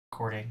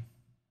recording.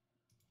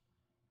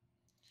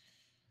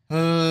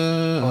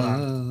 Hold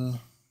on.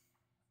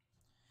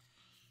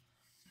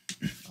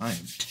 I am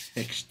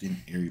texting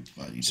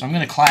everybody. So I'm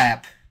going to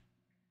clap.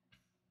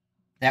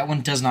 That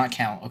one does not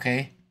count,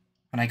 okay?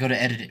 When I go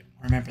to edit it,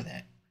 remember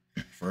that.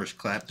 First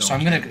clap. So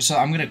I'm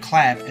gonna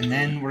clap, and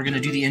then we're gonna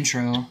do the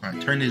intro. All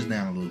right, turn this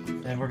down a little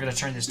bit. Then we're gonna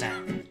turn this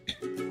down.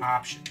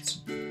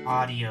 Options,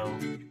 audio.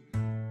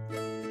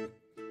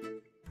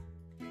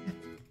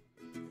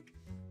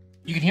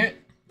 You can hear it?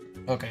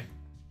 Okay.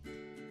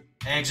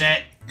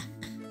 Exit.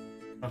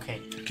 Okay.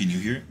 Can you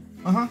hear it?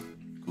 Uh-huh.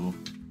 Cool.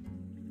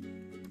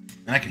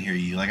 And I can hear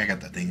you. Like, I got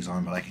the things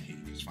on, but I can hear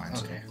you just fine.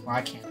 Okay. Well,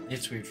 I can't.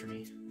 It's weird for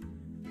me.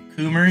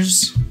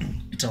 Coomer's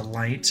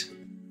Delight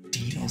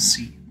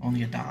DLC.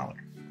 Only $1.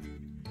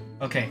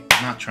 Okay.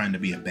 I'm not trying to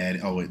be a bad...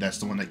 Oh, wait. That's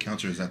the one that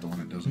counts, or is that the one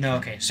that doesn't? No,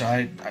 okay. So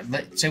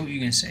say what you're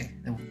going to say.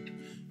 I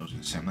was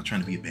going to say, I'm not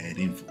trying to be a bad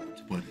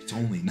influence, but it's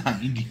only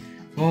 90.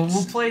 Well,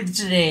 we'll play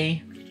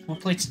today.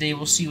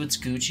 We'll see what's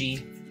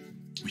Gucci.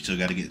 We still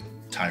got to get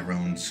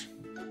Tyrone's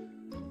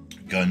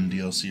gun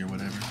DLC or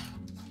whatever.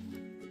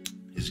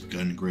 His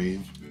gun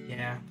grave.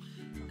 Yeah.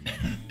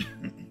 Okay.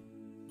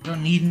 You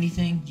don't need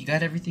anything. You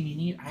got everything you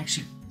need.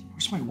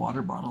 Where's my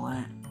water bottle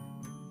at?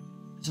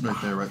 It's right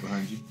there, right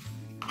behind you.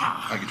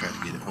 I can try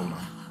to get it. Hold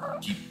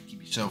on.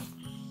 Keep yourself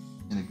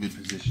in a good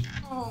position.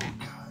 Oh,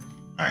 God.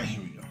 All right,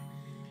 here we go.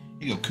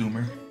 Here you go,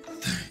 Coomer.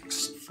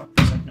 Thanks. Fuck,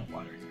 there's like no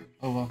water here.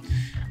 Oh, well.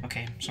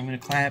 Okay, so I'm going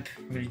to clap.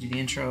 We're going to do the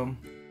intro.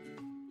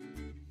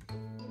 And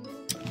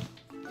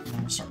I'm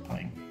going to start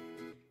playing.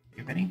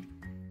 You ready?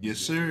 Yes,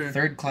 sir.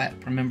 Third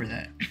clap. Remember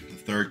that. The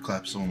third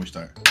clap's the one we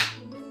start.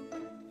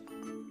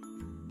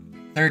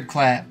 Third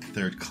clap.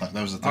 Third clap.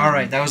 That was the third All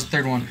right, one. that was the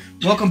third one.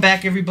 Welcome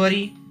back,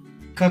 everybody.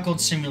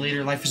 Cuckold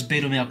Simulator. Life is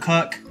beta male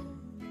Cuck.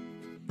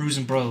 Brews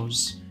and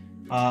Bros.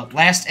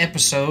 Last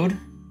episode.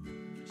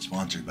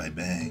 Sponsored by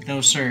Bang.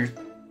 No, sir.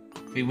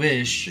 We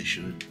wish. They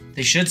should.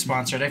 They should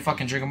sponsor it. I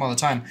fucking drink them all the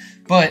time.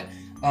 But,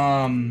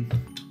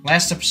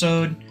 last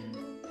episode...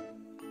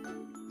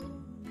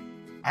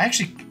 I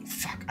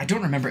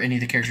don't remember any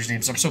of the characters'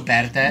 names. I'm so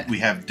bad at that. We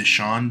have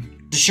Deshaun.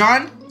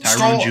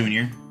 Tyrone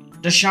Jr.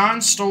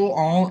 Deshaun stole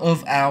all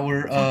of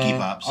our Funky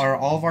Pops.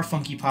 all of our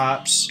Funky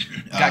Pops.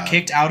 Got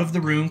kicked out of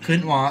the room.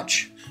 Couldn't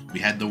watch. We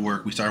had to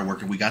work. We started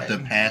working. We got the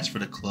pass for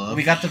the club.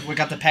 We got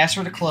the pass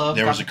for the club.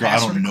 There was a girl. I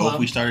don't know if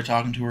we started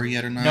talking to her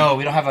yet or not. No,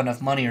 we don't have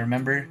enough money.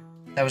 Remember,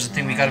 that was the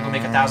thing. We got to go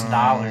make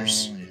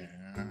 $1,000.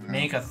 Yeah.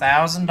 Make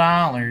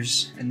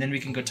 $1,000, and then we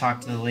can go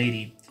talk to the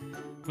lady,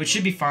 which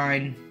should be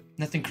fine.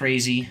 Nothing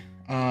crazy.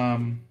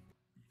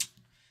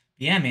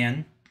 Yeah,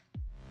 man.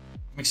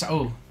 I'm excited.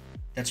 Oh,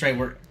 that's right.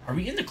 Are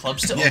we in the club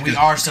still? Yeah, we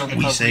are still in the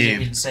we club. saved.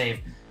 We didn't save,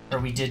 or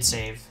we did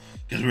save.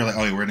 Because we were like,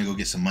 oh, yeah, we're gonna go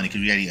get some money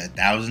because we got to get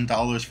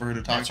 $1,000 for her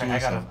to talk That's to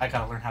right. us. I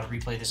gotta learn how to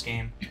replay this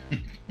game.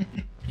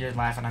 You're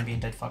laughing. I'm being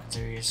dead fucking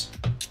serious.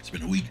 It's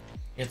been a week.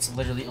 It's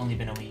literally only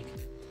been a week.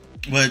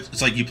 But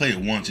it's like you played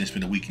it once and it's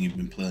been a week and you've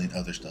been playing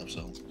other stuff,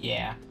 so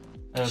Yeah.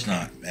 Okay. it's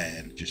not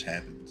bad. It just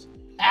happens.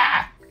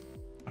 Ah.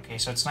 Okay,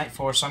 so it's night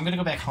 4, so I'm gonna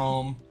go back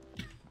home.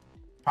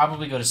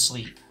 Probably go to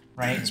sleep.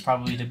 Right? It's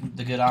probably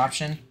the good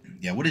option.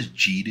 Yeah. What does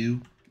G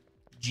do?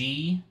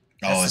 G.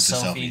 Oh, That's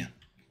it's the a selfie.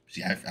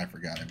 See, I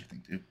forgot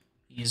everything too.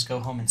 You just go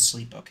home and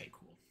sleep. Okay,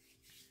 cool.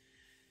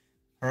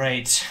 All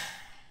right.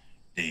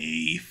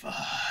 Day 5.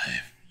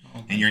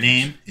 Oh And your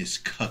name is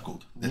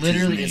Cuckold. That's his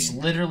literally, name. it's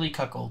literally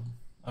Cuckold.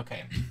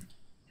 Okay.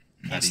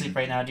 Can't Not sleep even.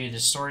 right now due to the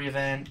story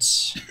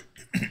event.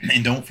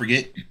 And don't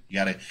forget, you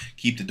gotta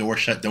keep the door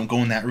shut. Don't go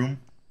in that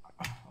room.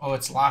 Oh,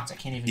 it's locked. I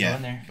can't even go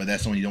in there. But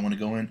that's the one you don't want to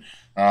go in.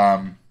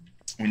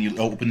 When you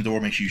open the door,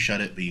 make sure you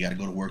shut it. But you gotta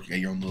go to work. You got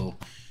your own little.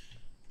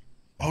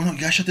 Oh no! You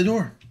gotta shut the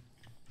door.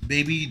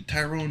 Baby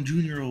Tyrone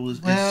Jr. will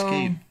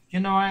escape. You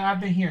know, I've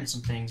been hearing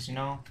some things. You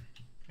know,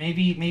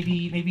 maybe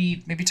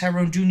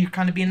Tyrone Jr.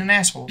 kind of being an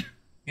asshole.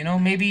 You know,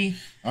 maybe.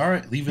 All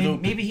right, leave it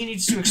open. Maybe he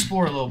needs to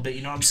explore a little bit.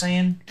 You know what I'm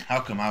saying?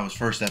 How come I was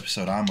first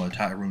episode? I'm a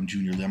Tyrone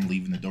Jr. I'm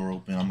leaving the door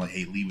open. I'm like,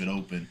 hey, leave it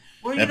open.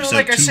 Well, you know, Episode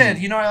like I 2. said,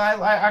 you know,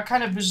 I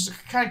kind of was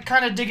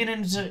kind of digging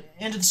into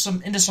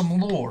some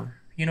lore.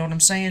 You know what I'm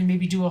saying?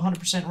 Maybe do a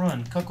 100%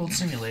 run, Cuckold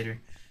Simulator.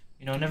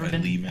 You know,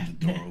 Leaving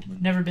the door open.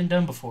 Never been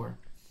done before.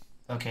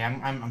 Okay,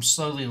 I'm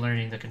slowly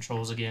learning the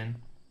controls again.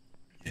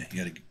 Yeah,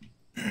 you gotta.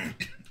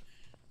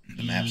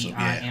 The map's up.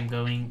 I Yeah. am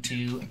going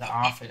to the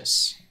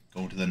office.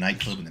 Going to the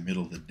nightclub in the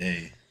middle of the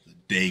day. The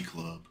day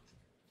club.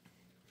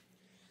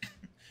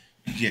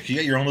 Yeah, 'cause you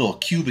got your own little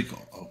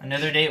cubicle. Oh.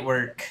 Another day at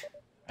work.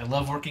 I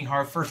love working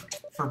hard for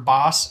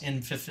boss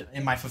in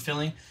my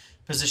fulfilling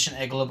position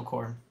at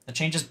Globacor. The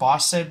changes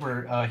boss said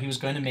he was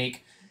going to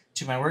make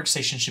to my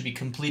workstation should be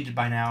completed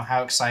by now.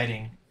 How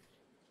exciting!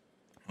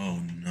 Oh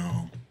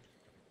no.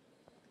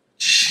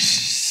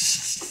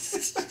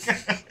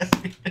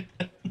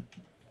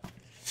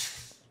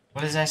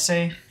 What does that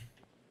say?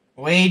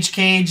 Wage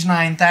Cage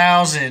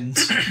 9000.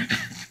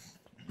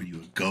 Were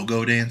you a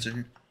go-go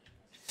dancer?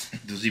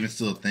 Is even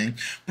still a thing?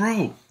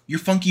 Bro, your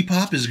Funky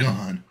Pop is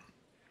gone.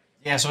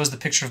 Yeah, so is the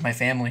picture of my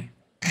family.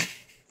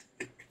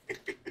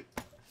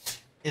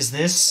 Is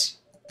this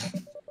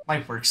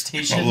my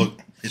workstation? Oh, look.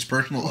 It's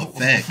personal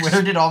effects.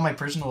 Where did all my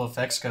personal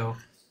effects go?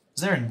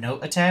 Is there a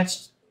note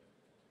attached?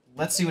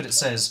 Let's see what it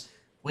says.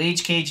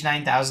 Wage Cage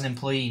 9000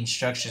 employee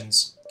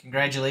instructions.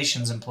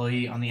 Congratulations,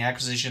 employee, on the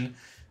acquisition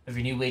of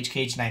your new Wage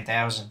Cage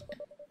 9000.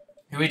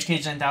 Your Wage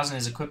Cage 9000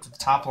 is equipped with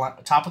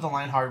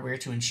top-of-the-line hardware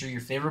to ensure your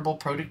favorable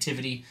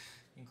productivity,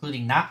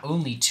 including not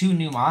only 2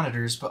 new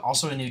monitors, but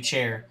also a new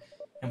chair.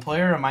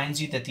 Employer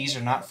reminds you that these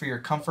are not for your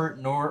comfort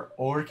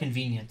or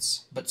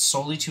convenience, but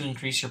solely to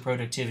increase your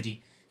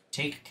productivity.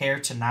 Take care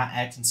to not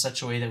act in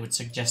such a way that would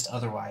suggest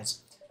otherwise.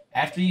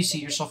 After you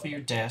seat yourself at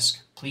your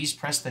desk, please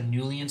press the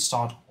newly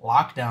installed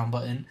lockdown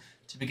button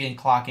to begin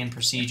clock-in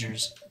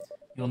procedures.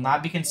 You will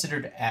not be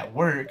considered at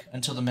work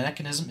until the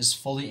mechanism is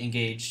fully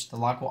engaged. The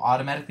lock will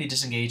automatically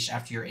disengage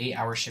after your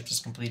 8-hour shift is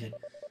completed.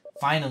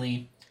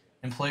 Finally,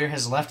 employer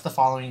has left the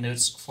following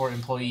notes for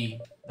employee.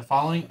 The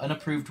following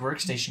unapproved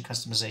workstation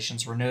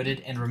customizations were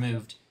noted and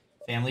removed.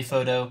 Family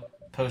photo,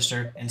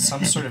 poster, and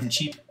some sort of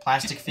cheap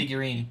plastic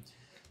figurine.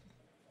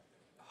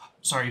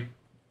 Sorry.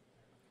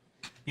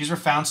 These were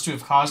found to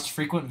have caused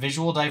frequent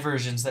visual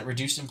diversions that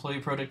reduced employee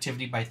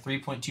productivity by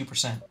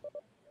 3.2%.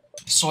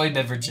 Soy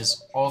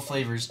beverages, all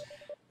flavors.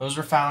 These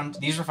were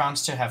found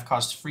to have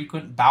caused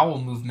frequent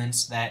bowel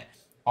movements that,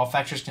 all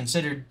factors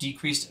considered,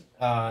 decreased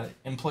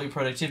employee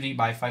productivity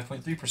by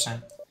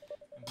 5.3%.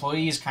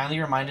 Employee is kindly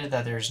reminded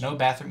that there is no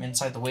bathroom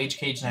inside the Wage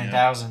Cage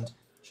 9000.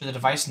 Should the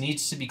device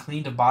needs to be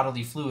cleaned of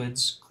bodily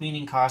fluids,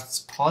 cleaning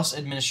costs plus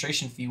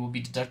administration fee will be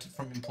deducted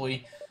from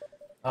employee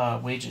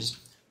wages.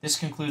 This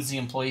concludes the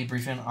employee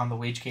briefing on the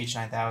Wage Cage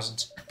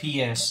 9000.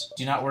 P.S.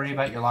 Do not worry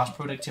about your lost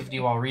productivity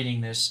while reading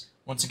this.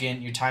 Once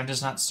again, your time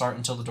does not start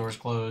until the door is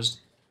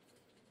closed.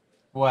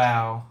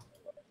 Wow.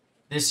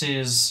 This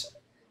is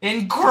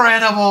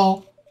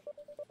incredible!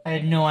 I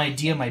had no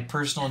idea my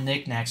personal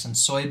knickknacks and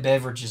soy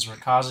beverages were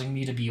causing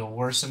me to be a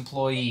worse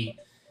employee.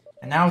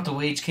 And now with the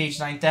Wage Cage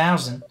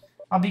 9000,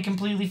 I'll be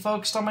completely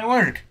focused on my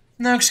work.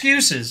 No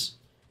excuses.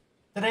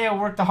 Today I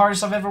worked the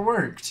hardest I've ever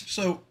worked.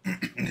 So,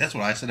 that's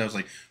what I said. I was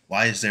like,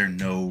 why is there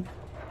no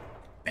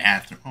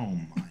bathroom?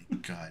 Oh my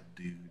god,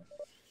 dude.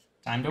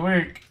 Time to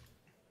work.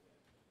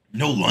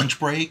 No lunch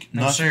break?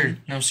 No, Nothing? sir.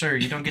 No, sir.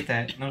 You don't get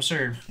that. No,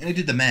 sir. And I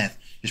did the math.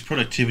 His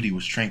productivity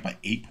was shrank by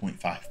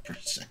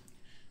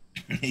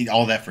 8.5%.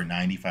 All that for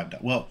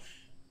 $95. Well,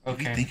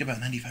 if you think about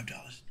 $95 a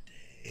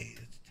day,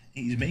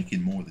 he's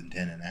making more than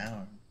 10 an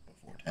hour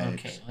before tax.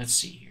 Okay, let's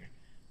see here.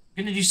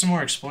 I'm going to do some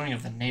more exploring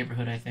of the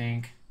neighborhood, I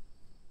think.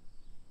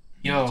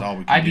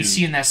 Yo, I'd be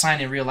seeing that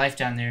sign in real life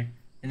down there.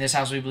 In this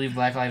house, we believe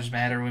Black Lives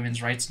Matter,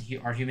 women's rights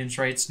are human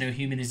rights. No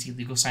human is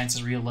illegal. Science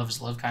is real. Love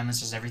is love.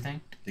 Kindness is everything.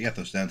 They got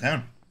those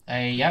downtown.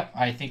 Yep.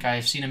 I think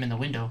I've seen them in the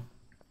window.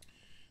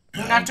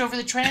 Who knocked over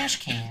the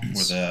trash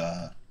cans? Or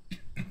the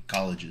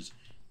colleges.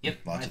 Yep.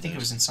 I think it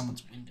was in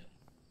someone's window.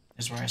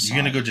 Is where I saw.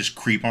 You're gonna go just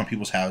creep on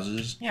people's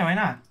houses? Yeah, why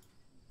not?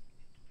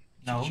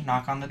 No,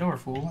 knock on the door,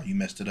 fool. Oh, you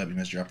messed it up. You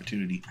missed your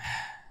opportunity.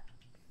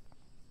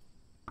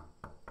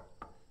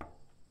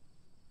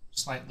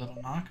 Slight little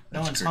knock.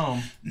 No one's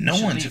home.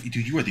 No one's...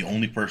 Dude, you are the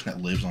only person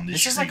that lives on this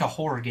street. This is like a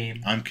horror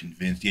game. I'm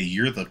convinced. Yeah,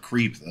 you're the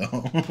creep,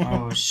 though.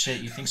 Oh,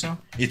 shit. You think so?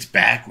 It's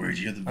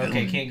backwards. You're the villain.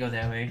 Okay, can't go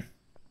that way.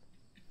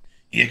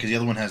 Yeah, because the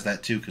other one has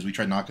that, too, because we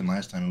tried knocking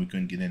last time and we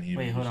couldn't get any.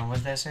 Wait, hold on. What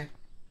did that say?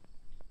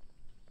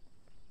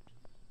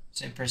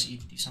 Say press E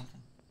to do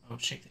something. Oh,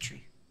 shake the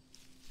tree.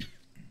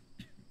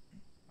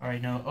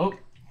 Alright, no. Oh!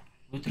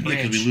 Loot the branch.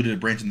 Yeah, because we looted a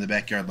branch in the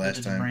backyard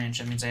last time. Branch.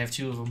 That means I have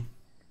 2 of them.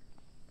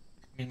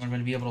 I mean, we're going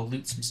to be able to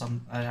loot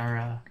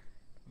we'll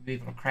be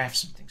able to craft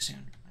something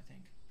soon, I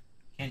think.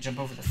 Can't jump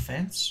over the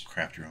fence?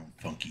 Craft your own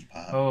funky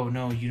pop. Oh,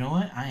 no. You know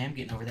what? I am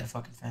getting over that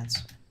fucking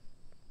fence.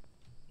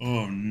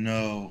 Oh,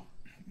 no.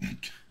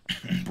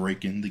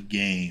 Breaking the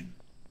game.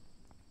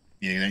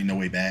 Yeah, there ain't no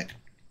way back.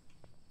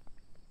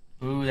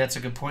 Ooh, that's a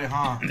good point,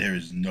 huh? There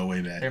is no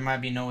way back. There might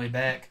be no way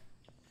back.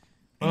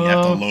 And you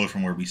have to load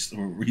from where we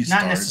started.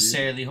 Not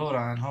necessarily. Hold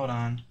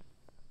on.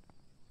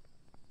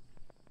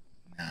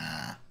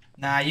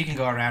 Nah, you can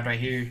go around right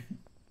here.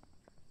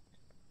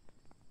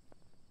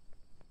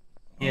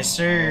 Yes,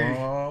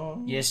 sir.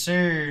 Yes,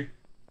 sir.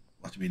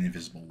 Will have to be an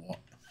invisible wall.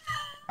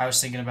 I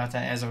was thinking about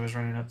that as I was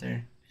running up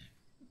there.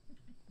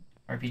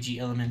 RPG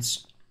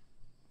elements.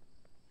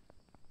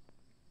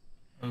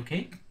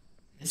 Okay.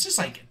 This is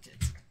like...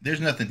 There's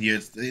nothing here.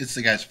 It's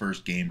the guy's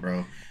first game,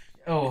 bro.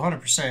 Oh,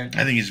 100%.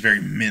 I think it's very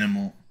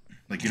minimal.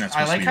 Like, you're not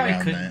supposed to be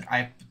around that.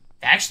 I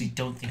actually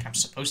don't think I'm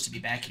supposed to be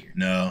back here.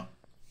 No.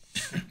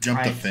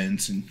 Jump the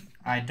fence and...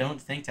 I don't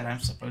think that I'm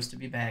supposed to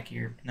be back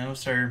here. No,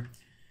 sir.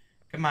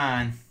 Come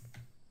on.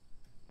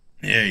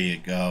 There you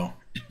go.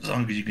 As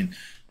long as you can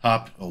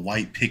hop a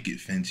white picket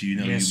fence, you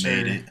know you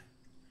made it.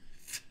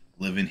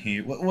 Living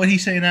here. What he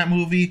say in that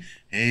movie?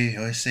 Hey,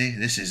 I say,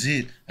 this is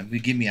it. I'm going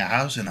to give me a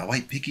house and a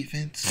white picket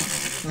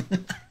fence.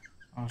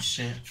 Oh,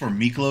 shit. Before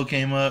Miklo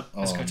came up.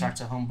 Let's go talk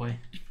to homeboy.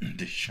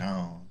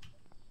 Deshaun.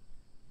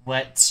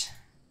 What?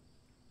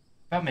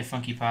 About my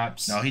Funky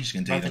Pops. No, he's just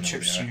going to tell you about the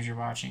trip streams you're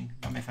watching.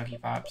 About my Funky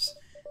Pops.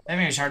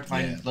 Having it's hard to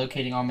find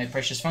locating all my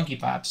precious Funky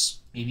Pops.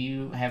 Maybe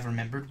you have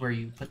remembered where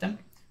you put them?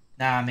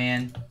 Nah,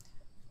 man.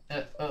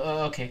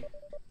 Okay.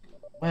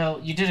 Well,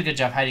 you did a good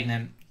job hiding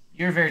them.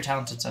 You're a very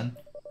talented son.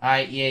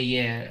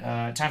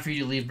 Yeah. Time for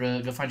you to leave,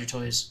 bro. Go find your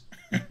toys.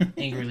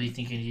 Angrily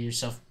thinking to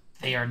yourself,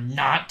 they are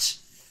not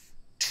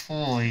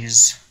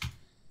toys.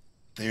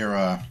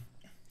 They're,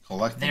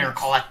 collectibles. They're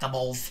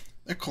collectibles.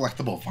 They're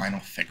collectible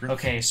vinyl figures.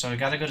 Okay, so I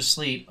gotta go to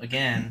sleep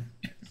again.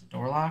 Is the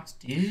door locked?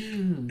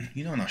 Dude.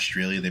 You know in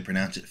Australia they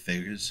pronounce it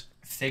figures.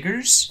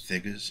 Figures?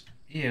 Figures.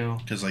 Ew.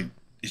 Because, like,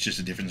 it's just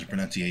a difference in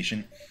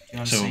pronunciation.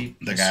 So sleep?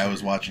 The guy I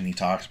was watching, he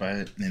talks about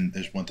it, and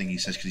there's one thing he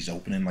says because he's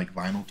opening like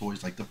vinyl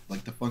toys, like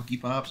the Funky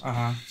Pops,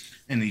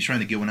 and he's trying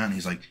to get one out, and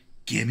he's like,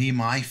 "Give me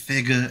my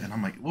figure," and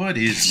I'm like, "What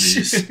is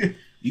this?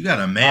 You got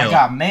a mail?" I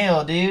got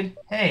mail, dude.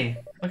 Hey,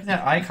 look at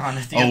that icon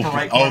at the upper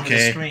right corner of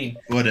the screen.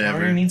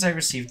 Whatever. It means I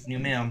received new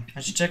mail. I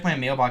should check my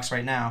mailbox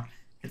right now.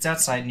 It's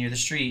outside near the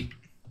street.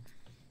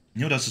 You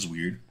know what else is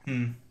weird?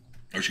 Or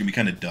it's gonna be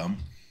kind of dumb.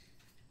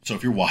 So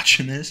if you're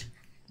watching this,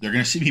 they're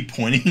gonna see me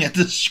pointing at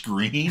the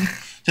screen.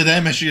 To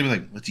them, and she's gonna be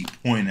like, "What's he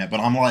pointing at?" But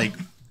I'm like,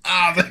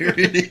 there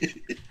it is.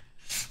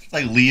 It's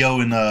like Leo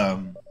in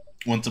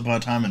Once Upon a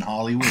Time in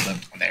Hollywood.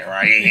 There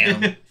I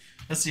am.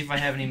 Let's see if I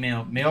have any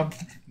mail.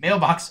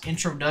 Mailbox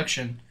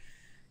introduction.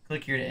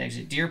 Click here to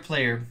exit. Dear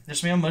player,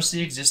 this mail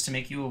mostly exists to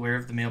make you aware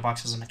of the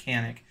mailbox as a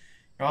mechanic.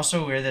 You're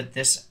also aware that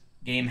this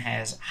game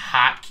has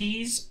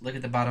hotkeys. Look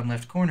at the bottom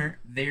left corner.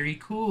 Very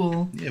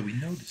cool. Yeah, we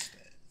noticed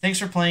that. Thanks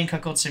for playing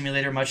Cuckold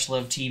Simulator. Much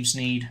love, Team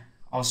Sneed.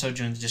 Also,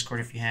 join the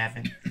Discord if you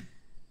haven't.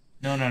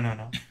 No.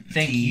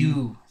 Thank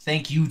you,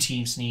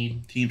 Team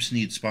Sneed. Team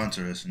Sneed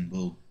sponsor us, and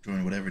we'll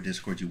join whatever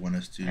Discord you want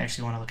us to. I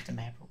actually want to look at the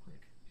map real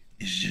quick.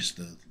 It's just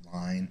a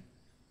line.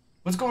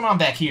 What's going on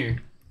back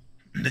here?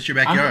 That's your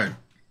backyard.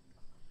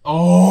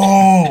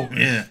 Oh!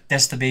 Yeah.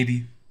 That's the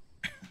baby.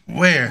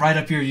 Where? Right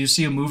up here. You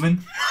see him moving?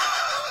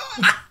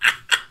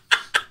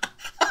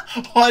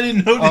 Oh, I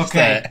didn't notice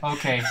that.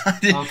 Okay.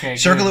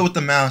 Circle it with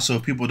the mouse so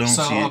people don't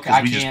see it,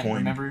 because we just point.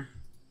 Remember?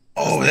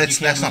 Oh, that's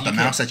not the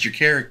mouse. That's your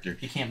character.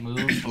 You can't move.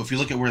 Well, if you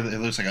look at where it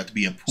looks like it to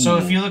be a pool. So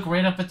if you look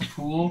right up at the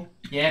pool,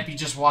 yep, you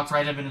just walked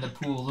right up into the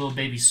pool. Little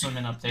baby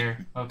swimming up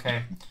there.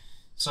 Okay.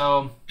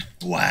 So.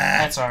 Wow.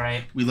 That's all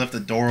right. We left the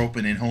door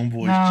open and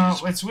homeboy. No,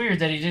 it's weird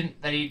that he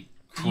didn't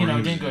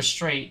go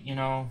straight.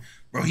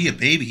 Bro, he a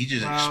baby. He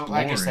just exploring.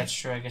 I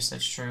guess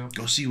that's true.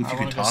 Go see what you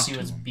can talk to. I want to go see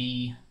what's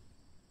B.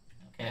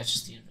 Okay, that's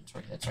just the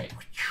inventory. That's right.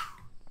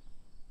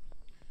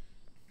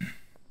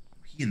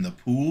 He in the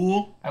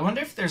pool? I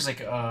wonder if there's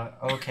like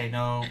okay,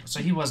 no. So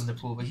he was in the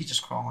pool, but he's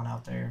just crawling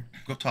out there.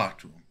 Go talk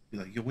to him. Be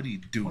like, yo, what are you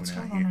doing What's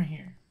out going here? on right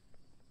here?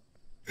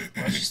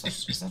 Is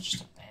that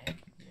just a bag?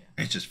 Yeah.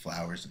 It's just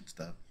flowers and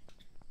stuff.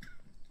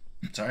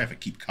 Sorry if I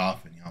keep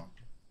coughing, y'all.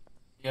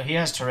 Yeah, he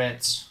has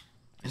Tourette's.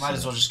 You might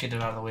as well just get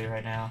it out of the way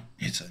right now.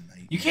 It's a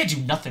night. You can't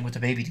do nothing with the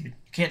baby, dude. You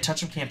can't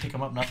touch him, can't pick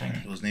him up, nothing.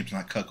 Well, his name's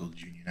not Cuckold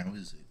Jr. Now,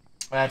 is it?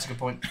 Well, that's a good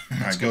point.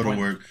 Alright, go to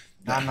work.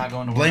 No, I'm not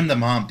going to work. Blame the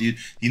mom, dude.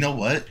 You know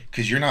what?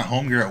 Because you're not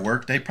home, you're at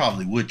work, they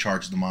probably would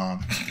charge the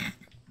mom.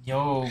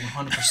 Yo,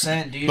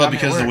 100%, dude. But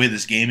because of the way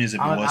this game is, if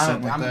it was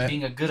something like that. I'm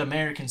being a good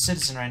American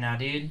citizen right now,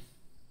 dude.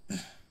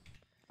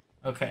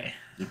 Okay.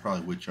 They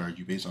probably would charge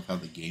you based off how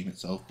the game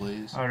itself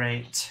plays.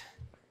 Alright.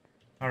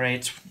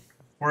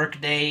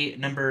 Work day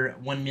number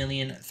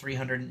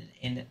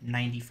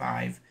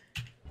 1,395.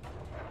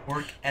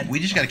 We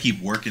just got to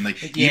keep working.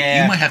 Like you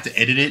might have to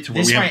edit it to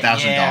where we have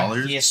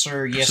 $1,000. Yes,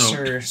 sir.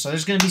 So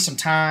there's gonna be some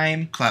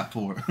time. Clap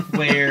for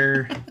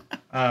where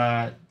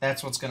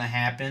that's what's gonna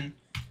happen,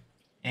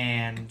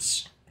 and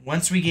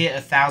once we get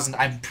 1,000,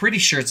 I'm pretty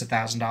sure it's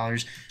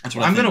 $1,000.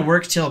 I'm gonna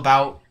work till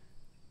about.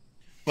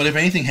 But if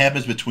anything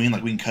happens between,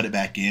 like we can cut it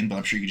back in. But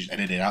I'm sure you can just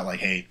edit it out.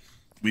 Like, hey,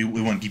 we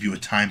want to give you a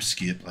time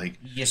skip. Like,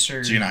 yes,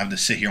 sir. So you're not having to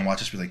sit here and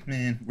watch us be like,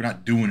 man, we're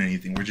not doing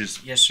anything. We're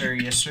just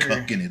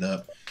cucking it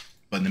up.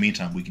 But in the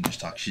meantime, we can just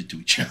talk shit to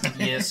each other.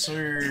 Yes,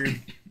 sir.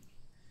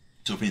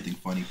 So if anything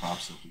funny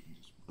pops up, we can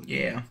just put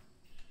it in.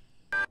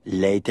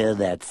 Later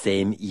that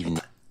same evening.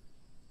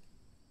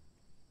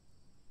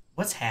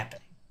 What's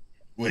happening?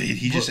 What did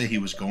he just say he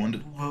was going to?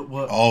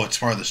 What? Oh, it's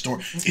part of the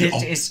story. You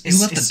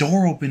left the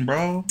door open,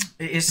 bro.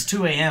 It's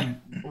 2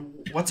 a.m.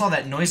 What's all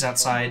that noise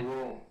outside?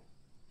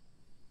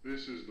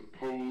 This is the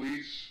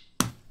police.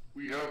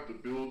 We have the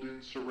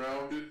building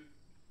surrounded.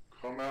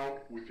 Come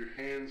out with your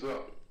hands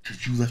up.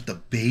 Because you left the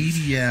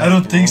baby out. I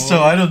don't think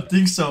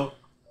so.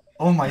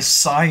 Oh, my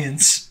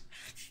science.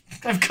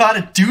 I've got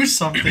to do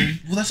something.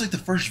 Well, that's like the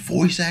first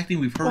voice acting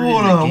we've heard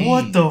in the game.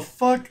 What the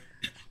fuck?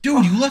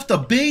 Dude, you left the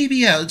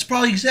baby out. It's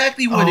probably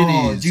exactly what it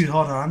is. Dude,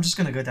 hold on. I'm just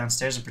going to go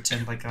downstairs and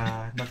pretend like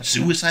nothing.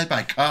 Suicide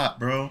by cop,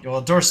 bro. Yo,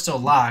 the door's still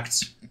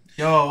locked.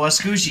 Yo, what's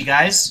Gucci,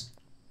 guys?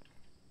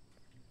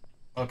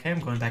 Okay, I'm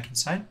going back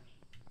inside.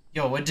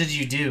 Yo, what did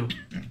you do?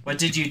 Why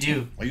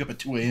you up at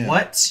 2 a.m.?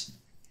 What?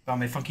 About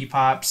my Funky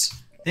Pops.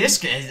 This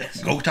guy.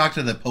 Go talk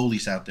to the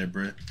police out there,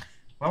 bro.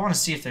 Well, I want to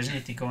see if there's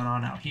anything going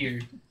on out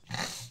here.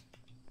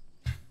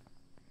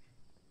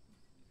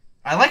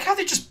 I like how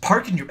they just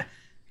park in your...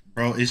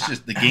 Bro, it's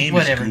just the game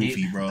Whatever, is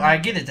goofy, dude. bro. I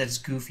get it, that's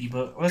goofy,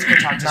 but let's go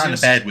talk to Not in a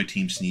Zeus. bad way,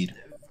 Team Sneed.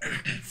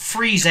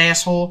 Freeze,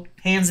 asshole!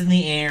 Hands in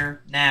the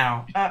air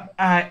now.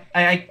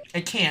 I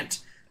can't.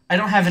 I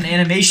don't have an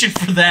animation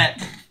for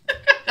that.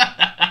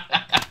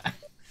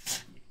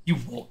 You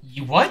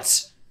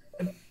what?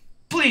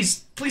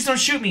 Please don't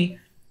shoot me.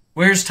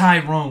 Where's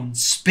Tyrone?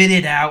 Spit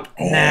it out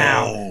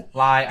now.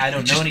 Lie, I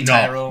don't know any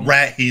Tyrone.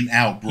 Rat him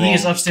out, bro. He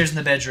is upstairs in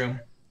the bedroom.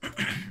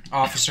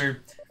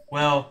 Officer,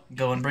 well,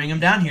 go and bring him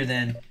down here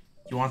then.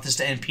 You want this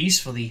to end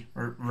peacefully,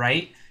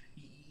 right?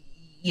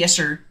 Yes,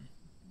 sir.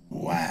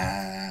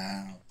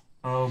 Wow.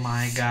 Oh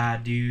my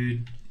god,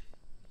 dude.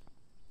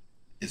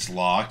 It's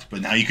locked,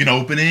 but now you can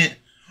open it.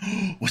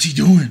 What's he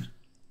doing?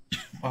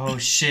 Oh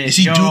shit. Is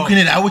he duking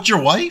it out with your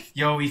wife?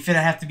 Yo, we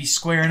finna have to be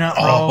squaring up,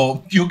 bro.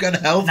 Oh, you got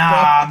health,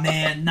 Nah, bro.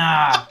 man,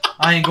 nah.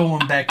 I ain't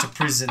going back to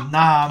prison.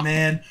 Nah,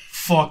 man.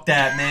 Fuck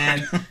that,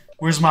 man.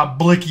 Where's my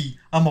blicky?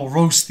 I'm gonna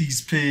roast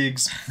these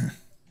pigs.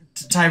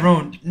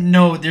 Tyrone,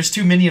 no, there's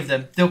too many of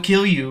them. They'll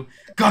kill you.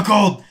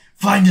 Cuckold,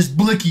 find his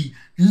blicky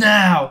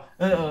now.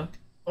 Oh,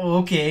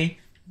 okay.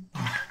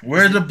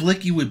 Where the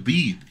blicky would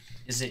be?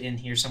 Is it in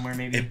here somewhere,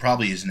 maybe? It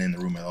probably isn't in the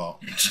room at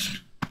all.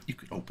 You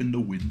could open the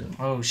window.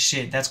 Oh,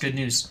 shit. That's good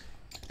news.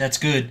 That's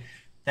good.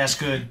 That's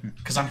good.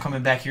 Because I'm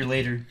coming back here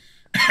later.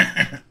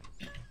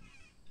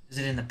 Is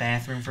it in the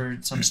bathroom for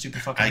some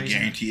stupid fucking reason? I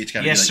guarantee it's got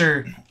to be Yes,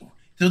 sir.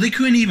 So they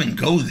couldn't even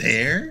go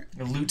there?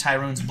 Loot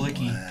Tyrone's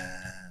blicky.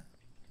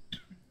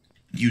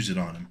 Use it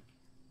on him.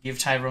 Give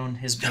Tyrone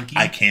his blicky.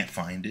 I can't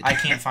find it. I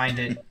can't find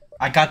it.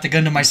 I got the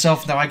gun to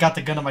myself. Now I got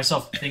the gun to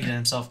myself. Thinking to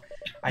himself.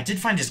 I did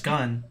find his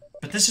gun,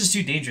 but this is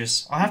too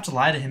dangerous. I'll have to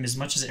lie to him as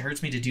much as it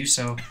hurts me to do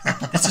so.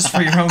 This is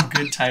for your own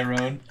good,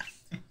 Tyrone.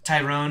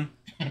 Tyrone,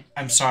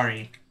 I'm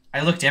sorry.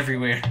 I looked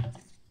everywhere,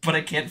 but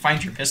I can't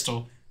find your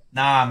pistol.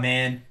 Nah,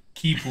 man.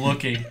 Keep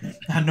looking.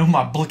 I know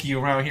my blicky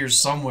around here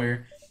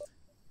somewhere.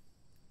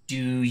 Do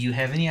you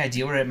have any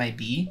idea where it might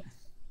be?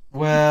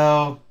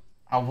 Well,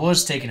 I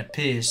was taking a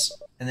piss,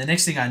 and the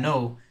next thing I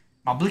know,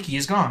 my blicky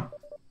is gone.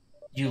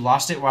 You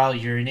lost it while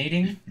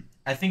urinating?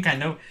 I think I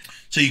know.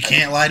 So you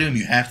can't lie to him.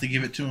 You have to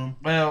give it to him.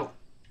 Well,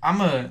 I'm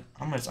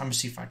gonna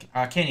see if I can.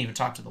 I can't even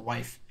talk to the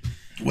wife.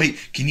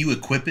 Wait, can you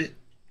equip it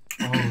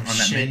Oh, on that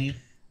shit. menu?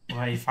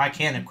 Well, if I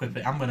can't equip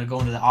it, I'm gonna go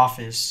into the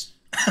office,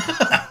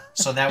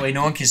 so that way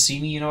no one can see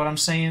me. You know what I'm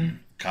saying?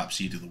 Cop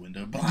see through the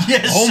window.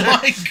 Yes, Oh sir.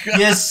 my god.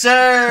 Yes,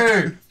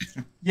 sir.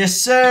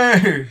 Yes,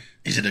 sir.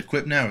 Is it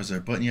equipped now? Is there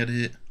a button you have to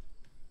hit?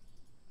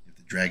 You have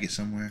to drag it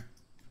somewhere.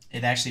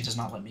 It actually does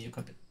not let me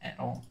equip it at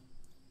all,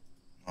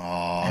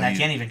 Oh, and I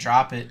can't even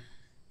drop it.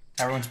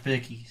 Tyrone's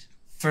blicky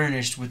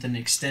furnished with an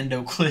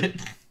extendo clip.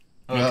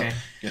 Okay. Well,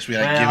 guess we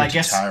gotta Well, give I it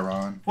guess- to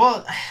Tyron.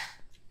 Well,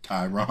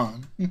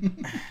 Tyron.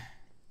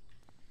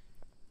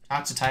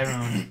 talk to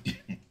Tyrone.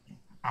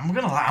 I'm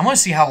gonna lie. I want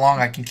to see how long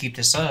I can keep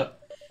this up.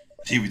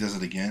 See if he does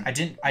it again.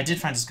 I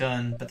did find his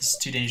gun, but this is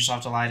too dangerous. I'll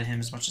have to lie to him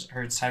as much as it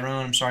hurts.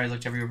 Tyrone, I'm sorry I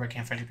looked everywhere, but I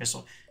can't find your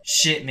pistol.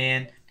 Shit,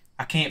 man.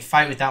 I can't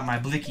fight without my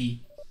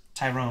blicky.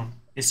 Tyrone,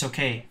 it's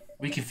okay.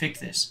 We can fix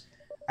this.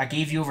 I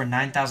gave you over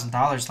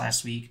 $9,000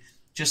 last week.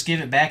 Just give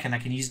it back and I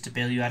can use it to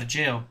bail you out of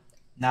jail.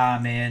 Nah,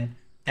 man.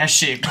 That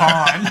shit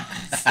gone.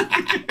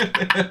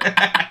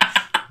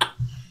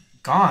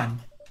 Gone.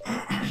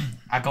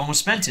 I almost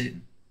spent it.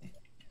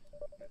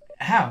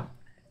 How?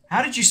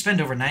 How did you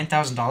spend over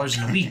 $9,000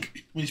 in a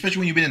week? Well, especially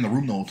when you've been in the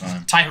room the whole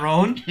time.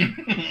 Tyrone?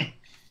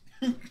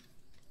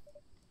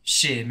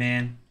 Shit,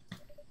 man.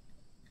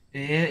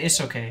 It's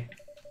okay.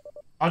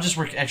 I'll just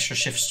work extra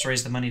shifts to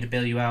raise the money to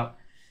bail you out.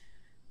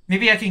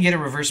 Maybe I can get a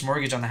reverse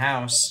mortgage on the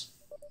house.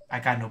 I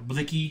got no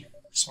blicky,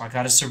 so I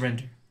gotta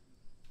surrender.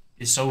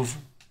 It's over.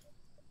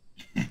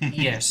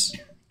 Yes,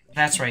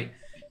 that's right.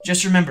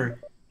 Just remember,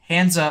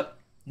 hands up,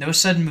 no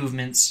sudden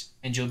movements,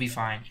 and you'll be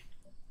fine.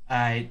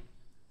 I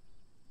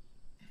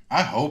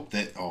hope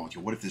that... Oh,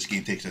 what if this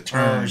game takes a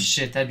turn? Oh,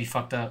 shit, that'd be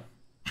fucked up.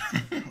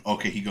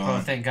 Okay, he Oh,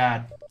 gone. thank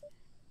God.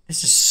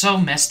 This is so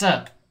messed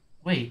up.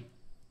 Wait,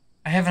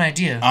 I have an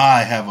idea.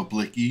 I have a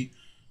blicky.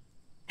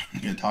 You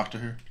gonna talk to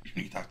her?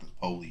 You can talk to the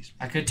police.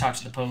 I could talk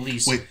to the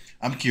police. Wait,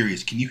 I'm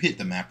curious. Can you hit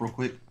the map real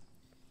quick?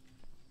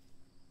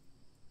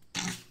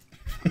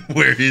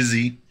 Where is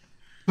he?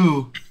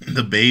 Who?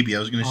 The baby. I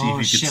was gonna see if Oh, you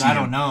could shit, see I him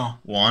don't know.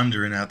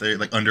 wandering out there,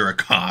 like under a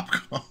cop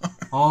car.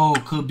 Oh,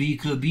 could be.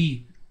 Could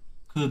be,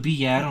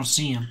 yeah, I don't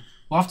see him.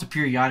 We'll have to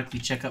periodically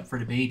check up for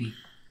the baby.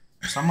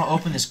 So I'm going to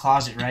open this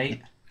closet,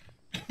 right?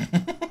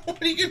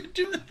 What are you gonna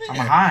do with that? I'm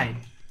going to hide.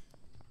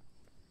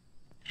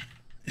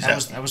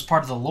 That was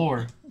part of the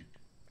lore.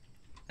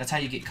 That's how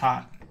you get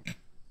caught.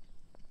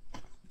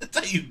 That's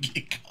how you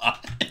get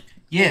caught.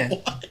 Yeah,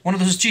 What? one of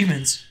those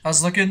achievements. I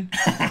was looking,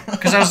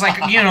 because I was like,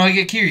 I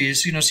get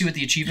curious, see what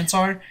the achievements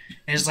are. And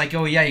it's like,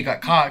 oh yeah, you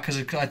got caught, because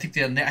I think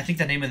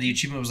the name of the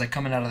achievement was like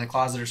coming out of the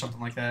closet or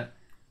something like that.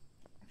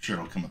 I'm sure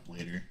it'll come up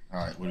later.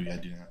 Alright, what do we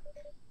gotta do now?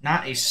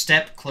 Not a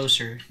step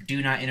closer.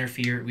 Do not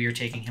interfere. We are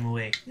taking him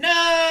away.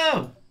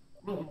 No!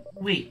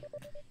 Wait.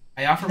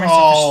 I offer myself.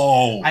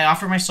 No. I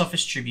offer myself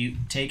as tribute.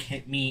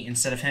 Take me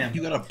instead of him.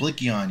 You got a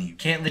blicky on you.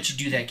 Can't let you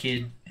do that,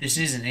 kid. This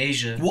isn't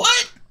Asia.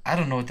 What? I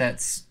don't know what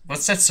that's.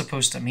 What's that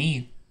supposed to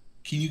mean?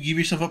 Can you give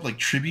yourself up like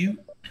tribute?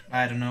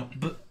 I don't know.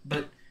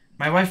 But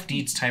my wife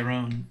needs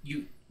Tyrone.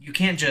 You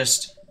can't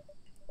just.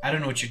 I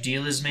don't know what your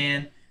deal is,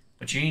 man.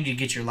 But you need to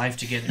get your life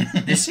together.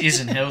 This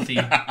isn't healthy.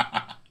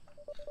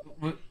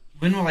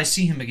 When will I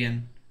see him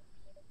again?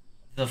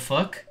 The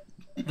fuck?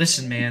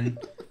 Listen, man.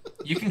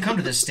 You can come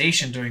to the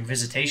station during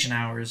visitation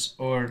hours,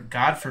 or,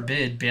 God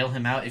forbid, bail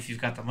him out if you've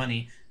got the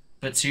money.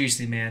 But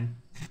seriously, man,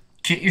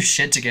 get your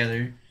shit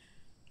together.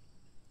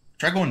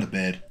 Try going to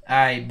bed.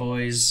 Alright,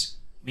 boys.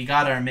 We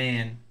got our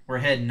man. We're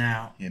heading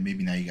out. Yeah,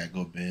 maybe now you gotta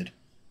go to bed.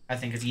 I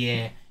think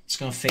it's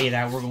gonna fade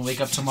out. We're gonna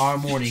wake up tomorrow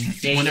morning.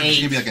 Day I wonder if there's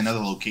 8. gonna be like another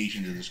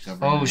location to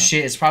discover. Oh,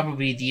 shit. It's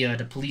probably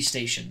the police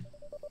station.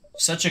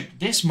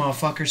 This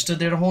motherfucker stood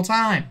there the whole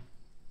time.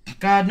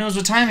 God knows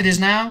what time it is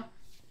now.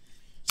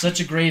 Such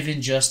a grave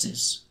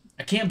injustice.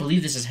 I can't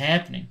believe this is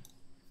happening.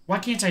 Why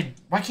can't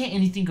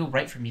anything go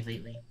right for me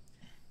lately?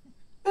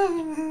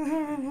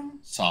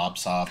 Sob.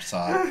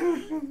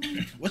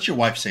 What's your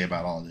wife say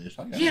about all this?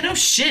 No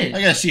shit.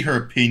 I gotta see her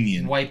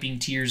opinion. Wiping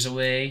tears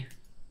away.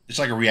 It's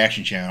like a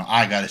reaction channel.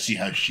 I gotta see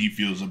how she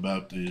feels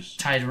about this.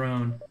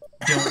 Tyrone,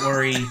 don't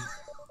worry.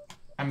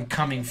 I'm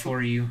coming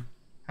for you.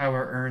 I will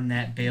earn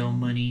that bail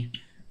money.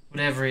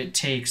 Whatever it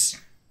takes,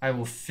 I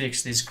will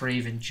fix this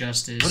grave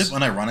injustice. What if,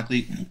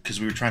 unironically, because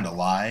we were trying to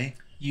lie,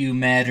 you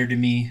matter to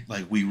me.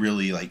 like we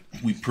really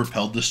we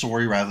propelled the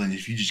story rather than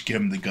if you just give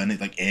him the gun, it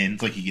like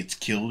ends like he gets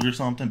killed or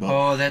something.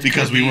 But that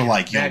because could we be. were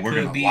like, yo, That we're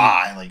could gonna be.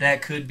 lie. Like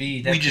That could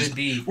be. That could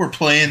be. We're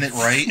playing it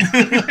right,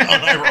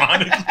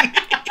 unironically.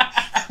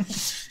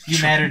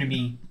 You matter to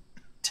me,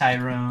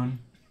 Tyrone.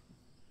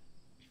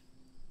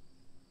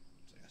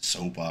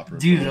 Soap opera,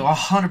 Dude, bro.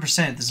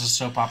 100% this is a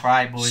soap opera. All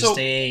right, boys, So-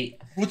 Day 8.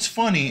 What's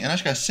funny, and I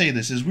just gotta say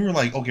this, is we were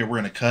like, okay, we're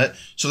gonna cut.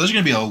 So there's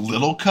gonna be a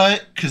little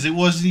cut because it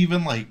wasn't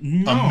even like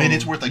a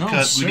minute's worth of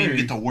cut. sir. We didn't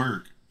get to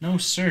work. No,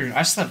 sir.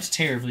 I slept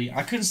terribly.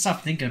 I couldn't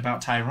stop thinking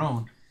about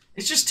Tyrone.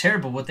 It's just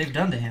terrible what they've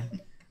done to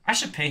him. I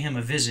should pay him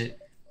a visit.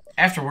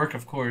 After work,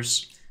 of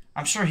course.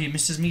 I'm sure he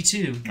misses me,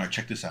 too. All right,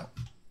 check this out.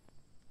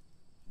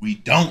 We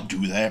don't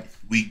do that.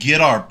 We get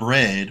our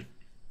bread.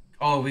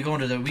 Oh, we going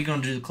to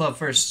the club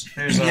first.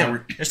 There's Yeah,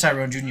 there's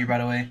Tyrone Jr., by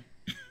the way.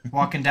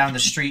 Walking down the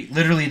street,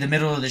 literally the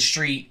middle of the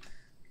street,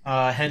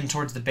 heading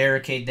towards the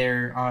barricade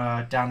there,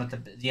 down at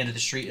the end of the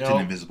street. It's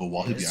an invisible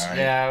wall. He'll be all right.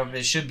 Yeah,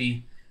 it should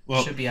be.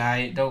 Well, Should be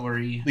alright. Don't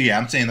worry. yeah,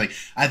 I'm saying, like,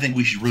 I think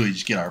we should really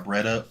just get our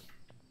bread up,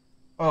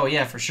 Oh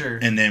yeah, for sure.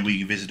 and then we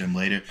can visit him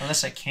later.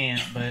 Unless I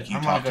can't, but Can you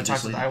I'm gonna talk go to talk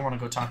this to. lady? I want to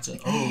go talk to.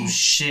 Oh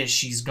shit,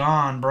 she's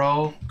gone,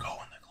 bro. Go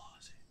in the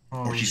closet.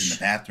 Oh, Or she's in the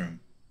bathroom.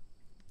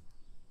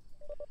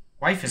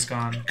 Wife is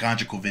gone.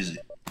 Conjugal visit.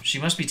 She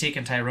must be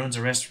taking Tyrone's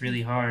arrest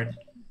really hard.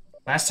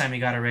 Last time he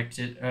got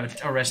arrested.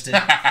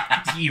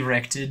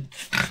 Erected.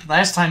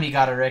 Last time he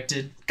got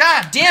erected.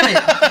 God damn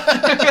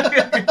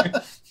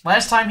it!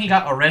 Last time he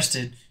got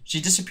arrested,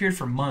 she disappeared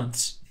for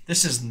months.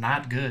 This is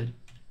not good.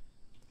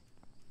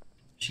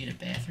 She in a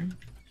bathroom?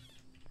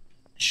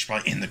 She's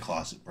probably in the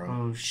closet, bro.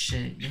 Oh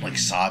shit. Like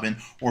sobbing.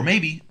 Or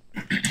maybe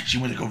she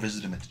went to go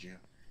visit him at the jail.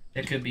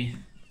 That could be.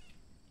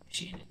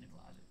 She ain't in the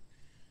closet.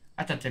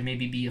 I thought there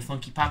maybe be a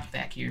funky pop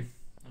back here.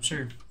 I'm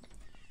sure.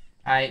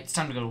 Alright, it's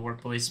time to go to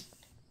work, boys.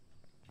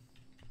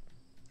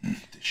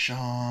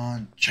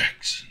 Deshaun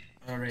Jackson.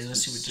 Alright,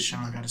 let's see what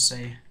Deshaun got to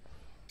say.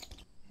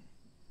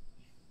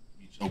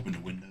 He's opened the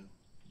window.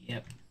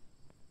 Yep.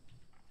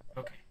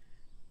 Okay.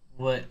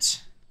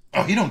 What?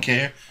 Oh, he don't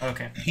care.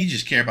 Okay. He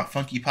just care about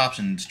Funky Pops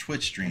and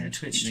Twitch streams. And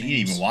Twitch He ain't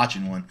streams. even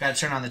watching one. Gotta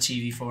turn on the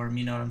TV for him,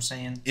 you know what I'm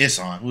saying? It's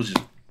on.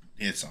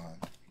 It's on.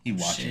 He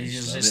watching Shit, his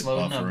it's stuff. just It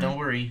loading up, buffering. don't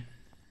worry.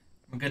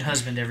 I'm a good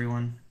husband,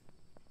 everyone.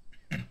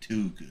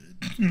 Too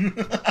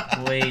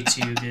good. Way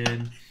too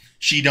good.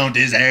 She don't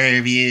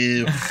deserve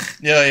you.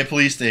 Yeah,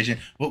 police station.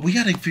 Well, we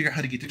gotta figure out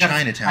how to get to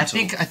Chinatown. I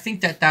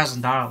think that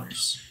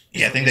 $1,000.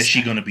 Yeah, I think that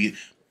she's gonna be.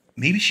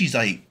 Maybe she's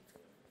like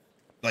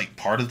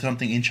part of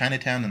something in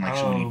Chinatown, and like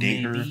so when you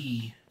date her,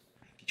 maybe.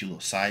 get you a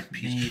little side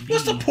piece. Maybe.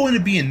 What's the point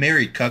of being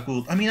married,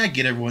 Cuckold? I mean, I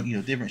get everyone,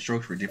 different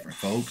strokes for different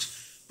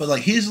folks, but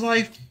like his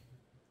life,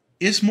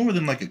 it's more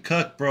than like a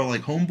cuck, bro.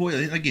 Like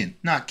homeboy, again,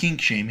 not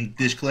kink shaming,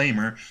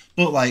 disclaimer,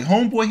 but like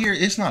homeboy here,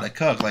 it's not a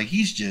cuck. Like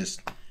he's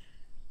just.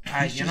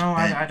 I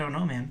don't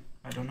know, man.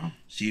 I don't know.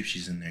 See if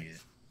she's in there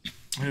yet.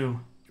 Who?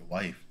 Your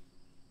wife.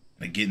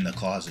 Like get in the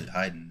closet,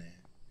 hiding there.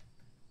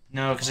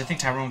 No, because I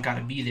think Tyrone got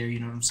to be there. You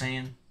know what I'm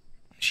saying?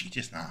 She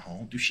just not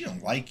home, dude. She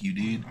don't like you,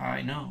 dude.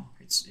 I know.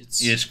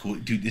 It's cool,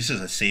 dude. This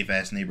is a safe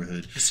ass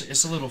neighborhood.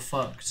 It's a little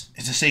fucked.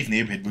 It's a safe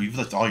neighborhood where you've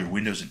left all your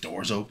windows and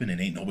doors open and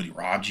ain't nobody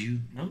robbed you.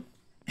 Nope.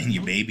 And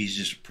your baby's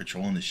just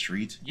patrolling the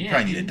streets. You Yeah,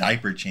 probably need a dude.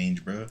 diaper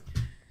change, bro. It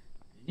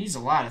needs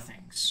a lot of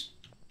things.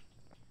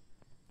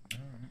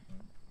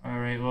 All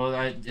right.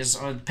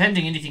 Well,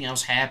 pending anything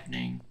else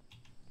happening,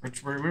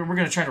 we're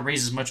gonna try to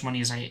raise as much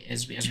money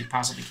as we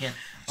possibly can.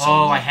 So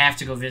Oh, what? I have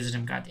to go visit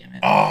him. God damn it.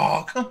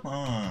 Oh, come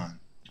on.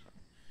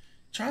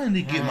 Trying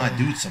to get my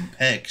dude some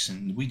pecs,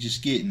 and we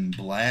just getting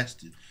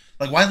blasted.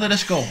 Like, why let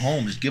us go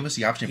home? Just give us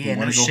the option if we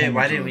want to go home.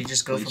 Why didn't we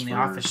just go from the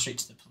office straight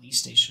to the police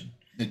station?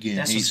 Again,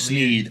 hey,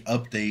 Sneed,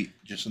 update,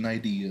 just an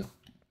idea.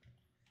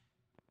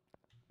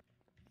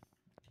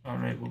 All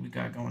right, what we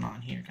got going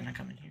on here? Can I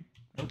come in here?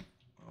 Nope.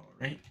 All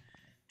right.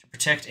 To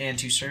protect and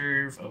to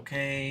serve.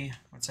 Okay.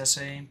 What's that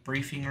say?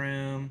 Briefing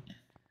room.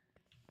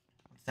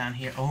 What's down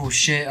here? Oh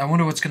shit! I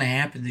wonder what's gonna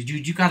happen.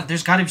 Dude,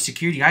 there's gotta be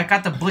security. I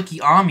got the Blicky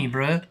Army,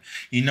 bruh.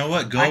 You know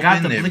what? Go I got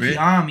in the there, Blicky bruh.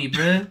 Army,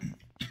 bruh.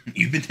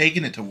 You've been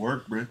taking it to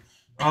work, bruh.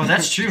 Oh,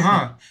 that's true,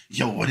 huh?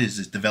 Yo, what is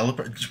this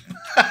developer? Yo,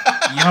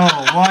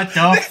 what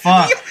the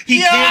fuck? He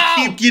can't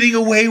keep getting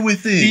away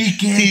with it. He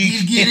can't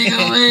keep getting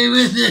away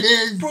with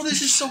it. Bro,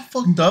 this is so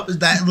fucked up. Is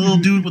that little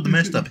dude with the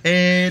messed up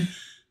head?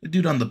 The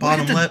dude on the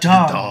bottom left.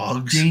 Dog. The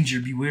dogs. Danger,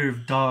 beware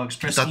of dogs. I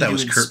Press thought E that to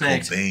was Kurt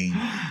inspect.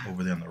 Cobain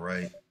over there on the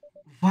right.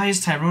 Why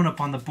is Tyrone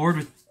up on the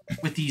board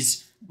with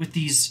these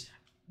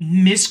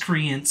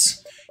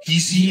miscreants?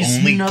 He's the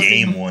only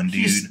game one,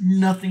 dude. He's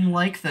nothing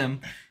like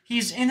them.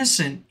 He's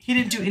innocent. He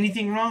didn't do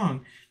anything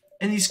wrong.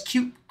 And these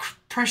cute,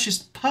 precious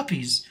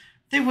puppies,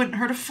 they wouldn't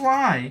hurt a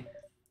fly.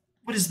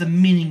 What is the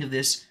meaning of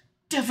this?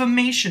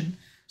 Defamation.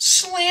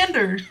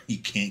 Slander. He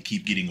can't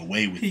keep getting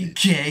away with He it.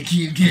 can't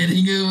keep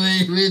getting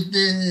away with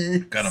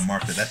it. Gotta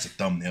mark that. That's a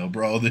thumbnail,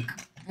 bro.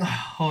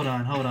 Hold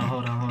on.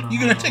 You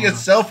gonna take a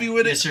selfie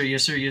with it?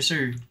 Yes,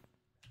 sir.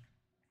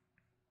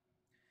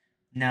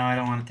 No, I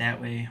don't want it that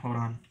way. Hold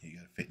on. You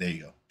gotta fit. There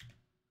you go.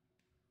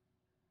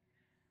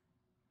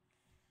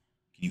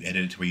 Can you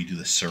edit it to where you do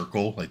the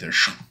circle? Like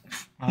there's.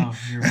 Oh,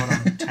 here, hold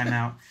on. Time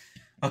out.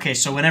 Okay,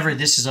 so whenever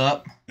this is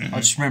up,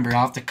 I'll just remember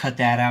I'll have to cut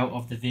that out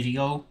of the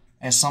video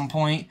at some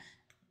point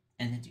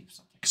and then do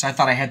something. Because I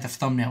thought I had the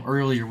thumbnail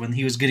earlier when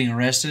he was getting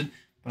arrested,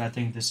 but I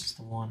think this is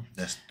the one.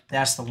 That's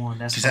the one.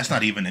 Because that's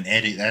not even an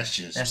edit. That's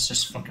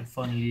just fucking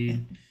funny,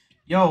 dude.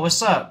 Yo,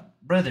 what's up,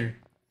 brother?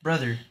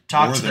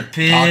 Talk to the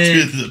pig. Talk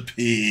to the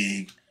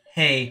pig.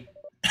 Hey,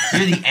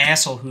 you're the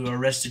asshole who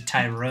arrested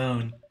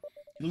Tyrone.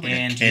 You look like a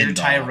And Ken you're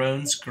doll.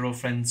 Tyrone's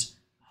girlfriend's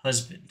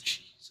husband.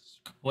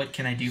 What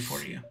can I do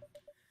for you?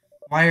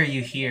 Why are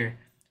you here?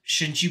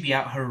 Shouldn't you be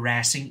out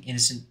harassing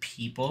innocent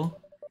people?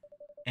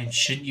 And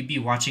shouldn't you be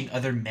watching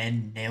other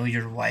men nail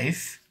your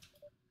wife?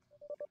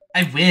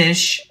 I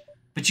wish,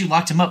 but you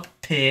locked him up,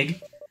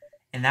 pig.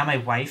 And now my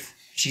wife,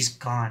 she's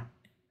gone.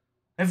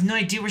 I have no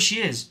idea where she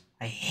is.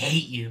 I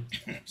hate you.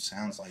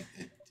 Sounds like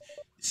it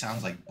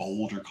sounds like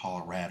Boulder,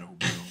 Colorado,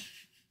 bro.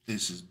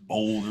 This is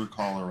Boulder,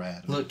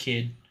 Colorado. Look,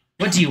 kid,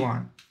 what do you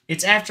want?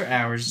 It's after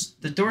hours.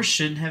 The door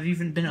shouldn't have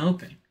even been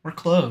open. We're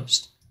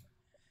closed.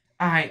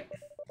 I'm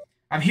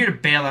here to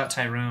bail out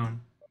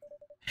Tyrone.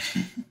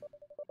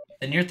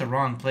 And you're at the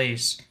wrong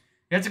place.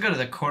 You have to go to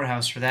the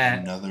courthouse for that.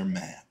 Another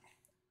map.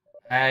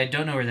 I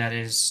don't know where that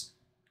is.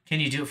 Can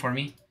you do it for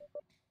me?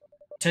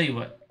 Tell you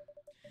what.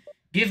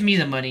 Give me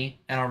the money,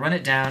 and I'll run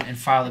it down and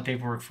file the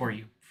paperwork for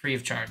you, free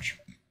of charge.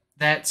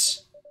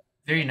 That's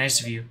very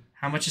nice of you.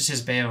 How much is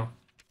his bail?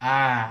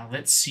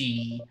 Let's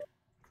see.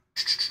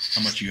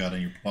 How much you got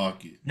in your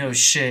pocket? No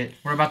shit.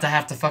 We're about to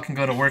have to fucking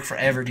go to work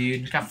forever,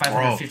 dude. Got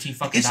 $515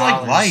 fucking It's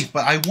like life,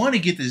 but I want to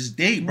get this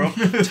date, bro.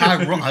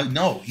 Tyrone,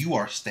 no, you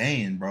are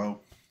staying, bro.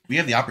 We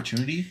have the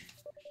opportunity.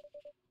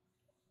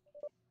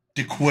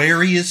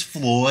 DeQuarius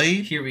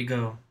Floyd. Here we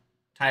go.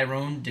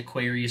 Tyrone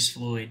DeQuarius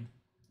Floyd.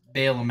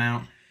 Bail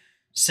amount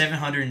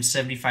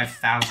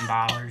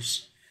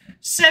 $775,000.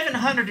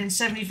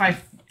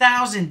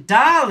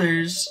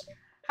 $775,000?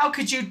 How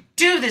could you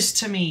do this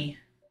to me?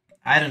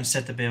 I don't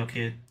set the bail,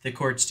 kid. The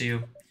courts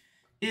do.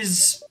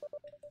 Is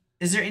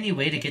there any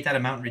way to get that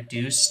amount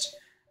reduced?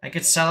 I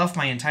could sell off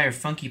my entire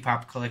Funky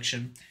Pop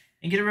collection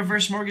and get a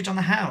reverse mortgage on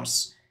the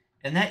house,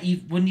 and that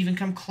wouldn't even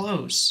come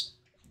close.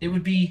 It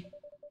would be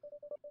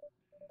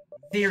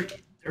very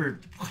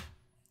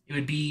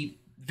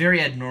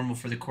abnormal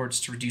for the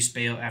courts to reduce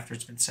bail after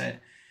it's been set,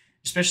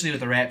 especially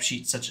with a rap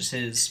sheet such as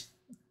his.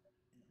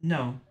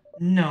 No.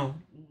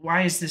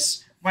 Why is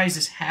this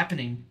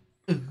happening?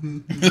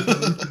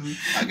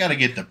 I gotta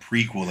get the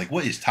prequel. Like,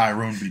 what is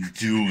Tyrone been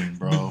doing,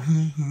 bro?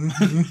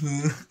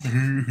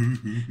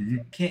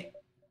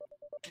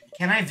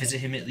 Can I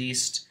visit him at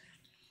least?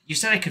 You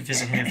said I could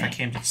visit him if I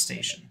came to the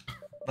station.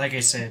 Like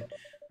I said,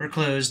 we're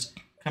closed.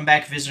 Come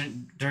back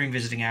during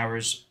visiting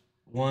hours,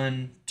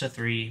 1 to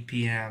 3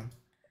 p.m.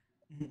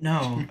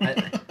 No,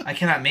 I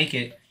cannot make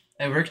it.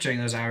 I work during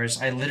those hours.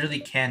 I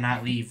literally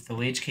cannot leave. The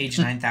wage cage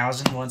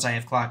 9,000 once I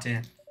have clocked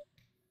in.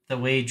 The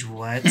wage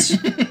what?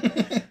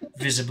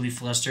 Visibly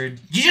flustered.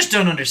 You just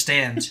don't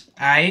understand,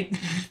 alright?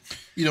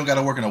 You don't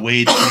gotta work in a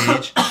wage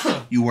cage.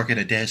 You work at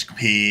a desk,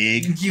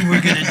 pig. You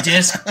work at a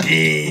desk,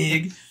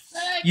 pig.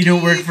 You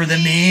don't work for the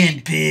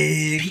man,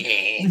 pig.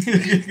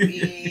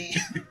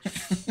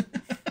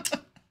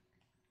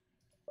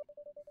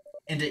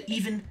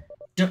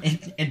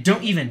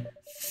 Don't even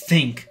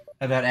think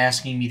about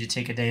asking me to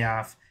take a day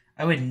off.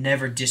 I would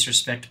never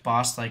disrespect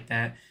boss like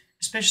that,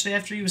 especially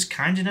after he was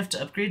kind enough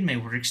to upgrade my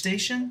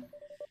workstation.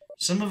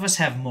 Some of us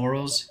have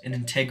morals and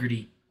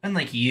integrity,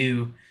 unlike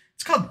you.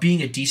 It's called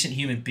being a decent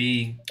human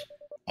being.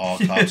 All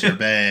cops are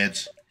bad.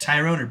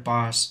 Tyrone or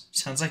boss?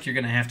 Sounds like you're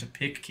gonna have to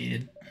pick,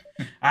 kid.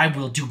 I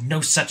will do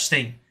no such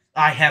thing.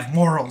 I have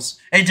morals.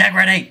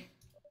 Integrity!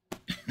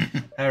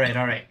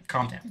 Alright.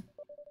 Calm down.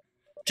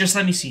 Just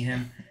let me see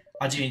him.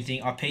 I'll do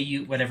anything. I'll pay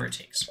you whatever it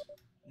takes.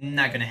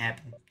 Not gonna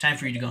happen. Time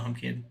for you to go home,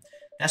 kid.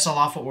 That's a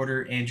lawful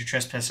order, and you're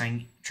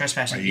trespassing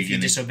if you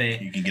disobey.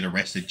 You can get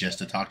arrested just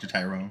to talk to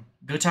Tyrone.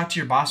 Go talk to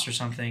your boss or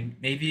something.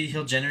 Maybe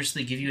he'll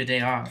generously give you a day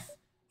off.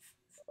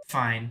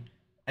 Fine.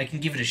 I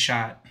can give it a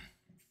shot.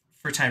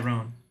 For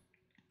Tyrone.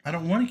 I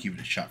don't want to give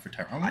it a shot for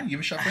Tyrone. I want to give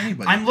it a shot for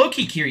anybody. I'm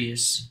low-key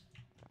curious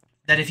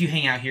that if you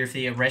hang out here, if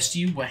they arrest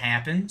you, what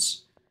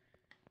happens?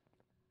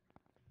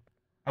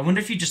 I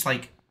wonder if you just,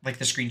 like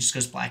the screen just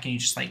goes black and you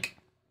just, like,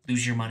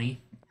 lose your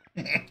money.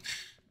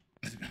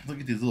 Look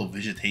at these little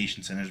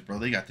vegetation centers, bro.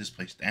 They got this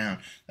place down.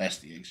 That's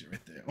the exit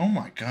right there. Oh,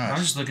 my gosh. I'm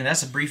just looking.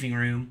 That's a briefing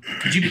room.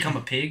 Could you become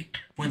a pig?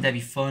 Wouldn't that be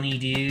funny,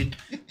 dude?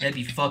 That'd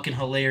be fucking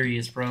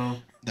hilarious, bro.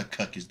 The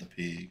Cuck is the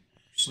pig.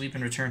 Sleep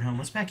and return home.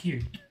 What's back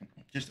here?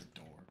 Just a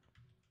door.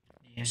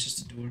 Yeah, it's just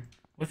a door.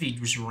 What if he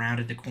just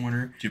rounded the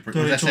corner? What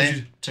does that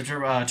say?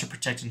 To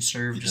protect and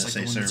serve, It just does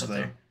like the say one that's serve, up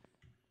though. there.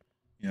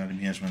 You know what I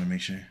mean? I just want to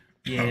make sure.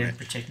 Yeah, Okay.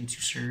 protect and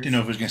to serve. Didn't know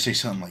if it was going to say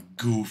something like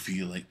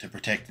goofy, like to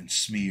protect and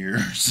smear.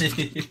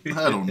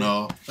 I don't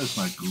know. That's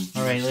not goofy.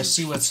 All right, let's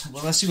see what's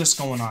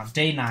going on.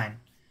 Day 9.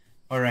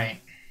 All right.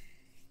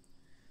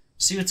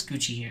 See what's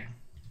Gucci here.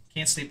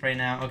 Can't sleep right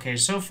now. Okay,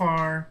 so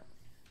far,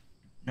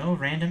 no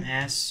random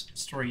ass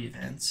story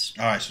events.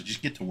 All right, so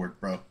just get to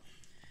work, bro.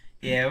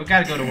 Yeah, we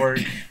gotta go to work.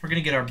 We're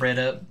gonna get our bread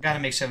up. Gotta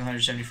make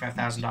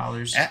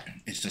 $775,000.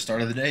 It's the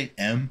start of the day.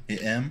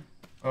 Hit M.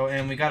 Oh,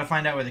 and we gotta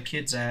find out where the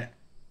kid's at.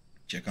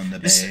 Check on the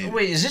babe.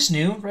 Wait, is this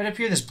new? Right up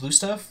here, this blue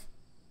stuff?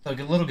 The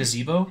little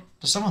gazebo?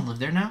 Does someone live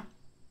there now?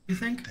 You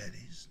think? That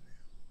is.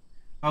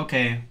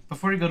 Okay,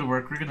 before we go to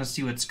work, we're gonna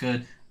see what's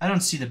good. I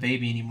don't see the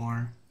baby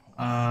anymore.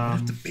 What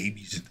if the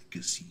baby's in the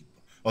gazebo?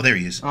 Oh, there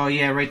he is. Oh,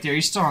 yeah, right there.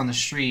 He's still on the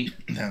street.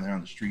 Down there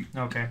on the street.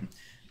 Okay.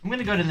 I'm going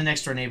to go to the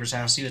next door neighbor's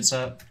house, see what's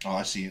up. Oh,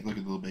 I see it. Look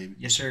at the little baby.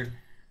 Yes, sir.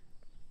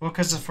 Well,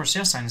 because the for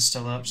sale sign is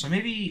still up, so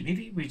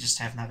maybe we just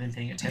have not been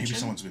paying attention. Maybe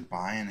someone's been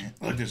buying it.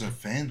 Look, there's a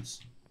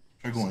fence.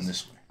 Try going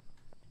this way.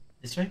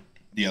 This way?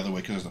 The other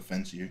way, because there's a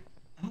fence here.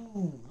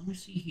 Oh, let me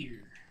see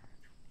here.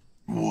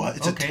 What?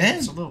 It's okay, a tent.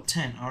 It's a little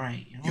tent. All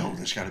right. You know Yo, what?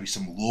 there's got to be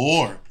some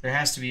lore. There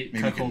has to be.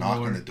 Maybe we can knock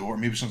on the door.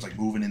 Maybe someone's like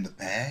moving in the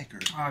back,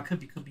 or Could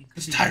be.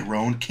 it's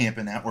Tyrone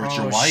camping out, or it's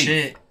your Oh wife.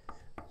 shit!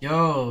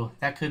 Yo,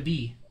 that could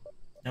be.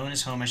 No one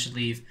is home. I should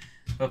leave.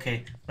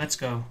 Okay, let's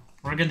go.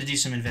 We're gonna do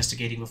some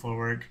investigating before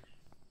work.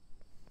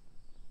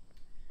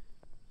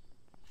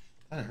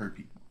 I heard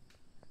people.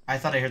 I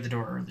thought I heard the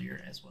door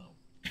earlier as well.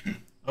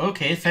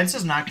 Okay, fence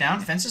is knocked down.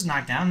 Fence is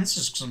knocked down. This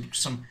is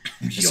some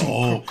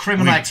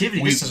criminal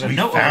activity. This is a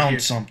note over here.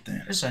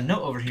 Something. There's a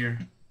note over here.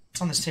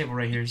 It's on this table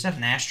right here. Is that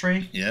an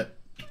ashtray? Yep.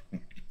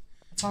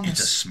 It's on It's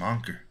this. a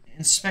smonker.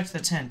 Inspect the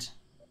tent.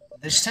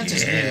 This tent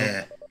is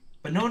new,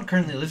 but no one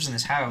currently lives in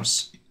this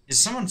house. Is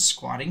someone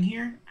squatting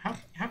here?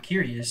 How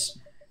curious.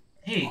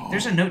 Hey,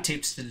 there's a note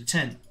taped to the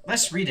tent.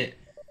 Let's read it.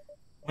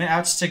 Went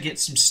out to get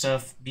some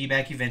stuff. Be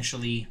back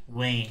eventually.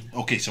 Wayne.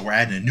 Okay, so we're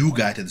adding a new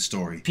guy to the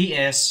story.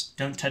 P.S.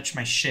 Don't touch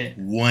my shit.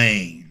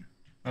 Wayne.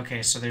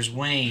 Okay, so there's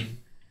Wayne.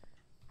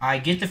 I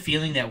get the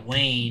feeling that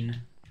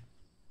Wayne...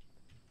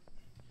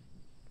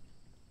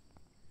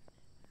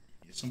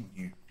 There's someone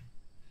here.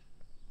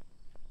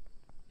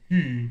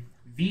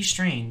 V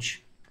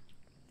Strange.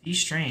 V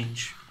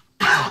Strange.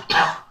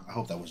 I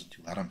hope that wasn't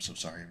too loud. I'm so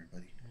sorry,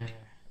 everybody.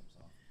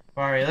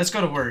 Alright, let's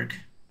go to work.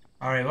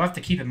 Alright, we'll have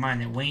to keep in mind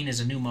that Wayne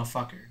is a new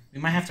motherfucker. We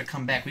might have to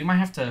come back. We might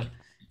have to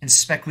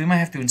inspect. We might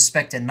have to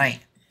inspect at night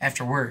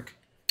after work.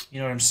 You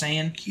know what I'm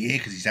saying? Yeah,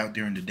 because he's out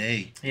during the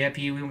day. Yeah,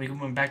 P, we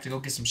went back to go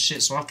get some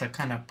shit, so we'll have to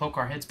kind of poke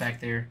our heads back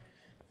there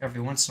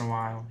every once in a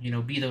while. You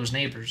know, be those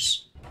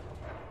neighbors.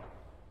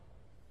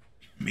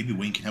 Maybe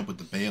Wayne can help with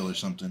the bail or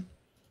something.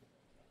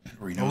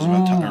 Or he knows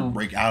about Tyrone.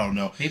 I don't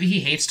know. Maybe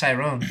he hates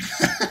Tyrone.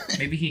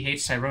 Maybe he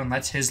hates Tyrone.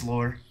 That's his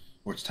lore.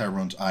 Or it's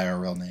Tyrone's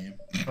IRL name.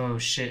 Oh,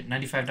 shit.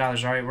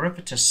 $95. Alright, we're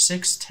up to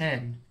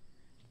 610.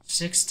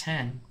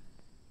 610.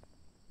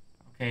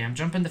 Okay, I'm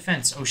jumping the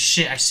fence. Oh,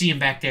 shit. I see him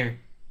back there.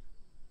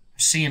 I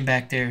see him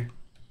back there.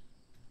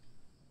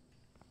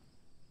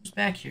 Who's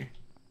back here?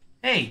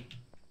 Hey.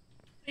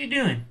 What are you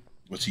doing?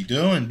 What's he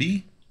doing,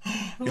 B?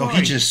 Who Yo, are he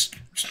you? just...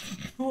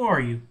 Who are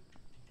you?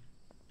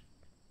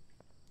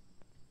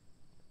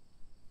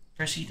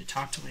 Press E to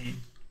talk to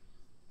Wayne.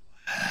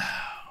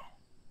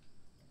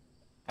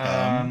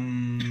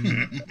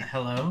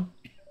 Hello?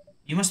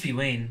 You must be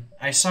Wayne.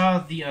 I saw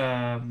the,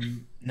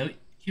 note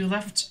you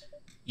left.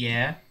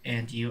 Yeah,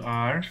 and you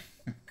are?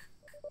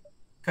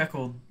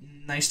 Cuckold.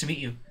 Nice to meet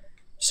you.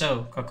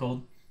 So,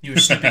 Cuckold, you were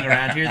snooping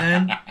around here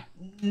then?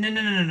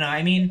 No.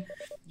 I mean,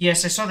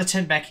 yes, I saw the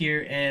tent back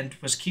here and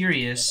was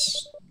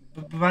curious,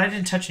 but I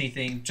didn't touch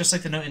anything, just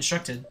like the note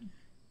instructed.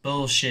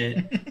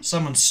 Bullshit.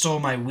 Someone stole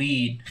my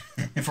weed.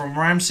 And from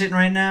where I'm sitting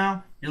right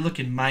now, you're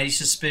looking mighty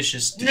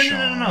suspicious.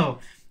 No.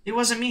 It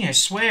wasn't me, I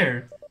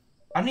swear.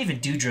 I don't even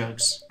do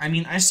drugs. I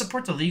mean, I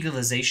support the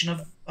legalization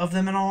of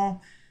them and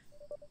all.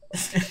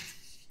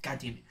 God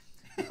damn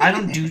it. I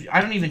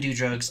don't even do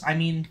drugs. I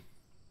mean,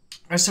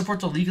 I support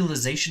the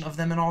legalization of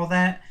them and all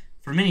that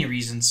for many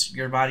reasons.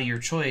 Your body, your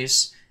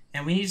choice.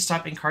 And we need to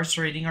stop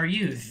incarcerating our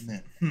youth.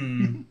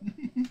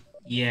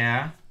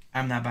 Yeah,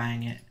 I'm not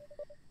buying it.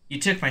 You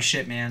took my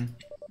shit, man.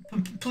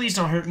 Please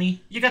don't hurt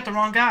me. You got the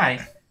wrong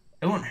guy.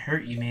 It won't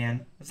hurt you,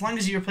 man. As long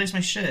as you replace my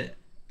shit.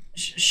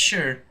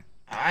 Sure.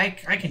 I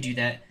can do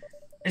that.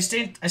 I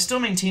still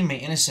maintain my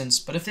innocence,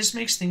 but if this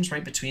makes things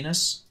right between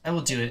us, I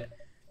will do it.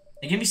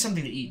 And give me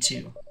something to eat,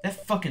 too.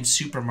 That fucking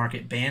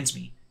supermarket bans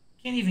me.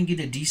 Can't even get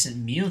a decent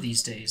meal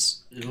these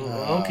days.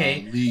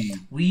 Okay.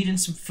 Weed and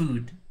some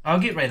food. I'll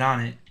get right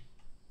on it.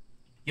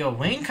 Yo,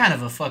 Wayne kind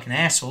of a fucking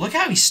asshole. Look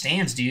how he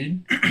stands,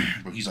 dude.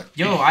 But he's like,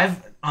 yo,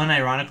 I've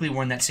unironically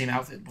worn that same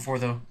outfit before,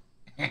 though.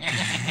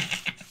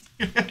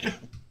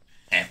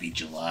 Happy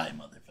July,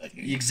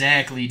 motherfucker.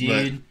 Exactly,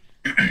 dude.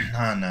 But,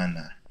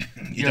 nah.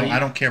 I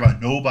don't care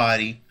about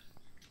nobody.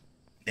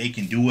 They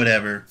can do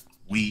whatever.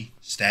 We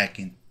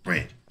stacking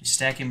bread.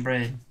 Stacking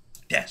bread.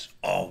 That's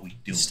all we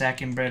do.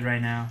 Stacking bread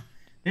right now.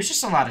 There's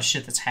just a lot of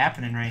shit that's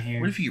happening right here.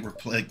 What if you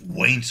like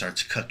Wayne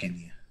starts cucking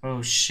you?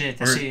 Oh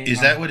shit!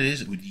 Is that what it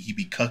is? Would he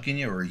be cucking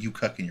you, or are you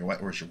cucking your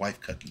wife, or is your wife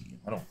cucking you?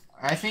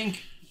 I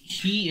think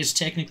he is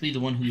technically the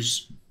one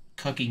who's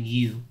cucking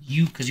you.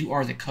 Because you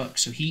are the cuck,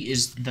 so he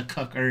is the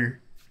cucker.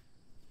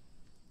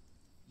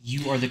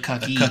 You are the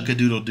cucky. A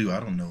cuckadoodle-doo. I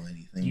don't know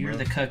anything. You're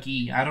the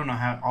cucky. I don't know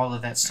how all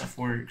of that stuff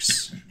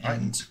works.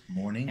 And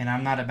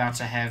I'm not about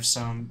to have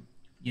some,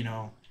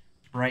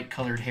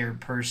 bright-colored haired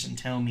person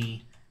tell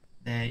me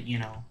that,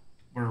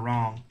 we're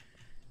wrong.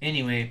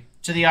 Anyway,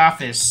 to the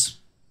office.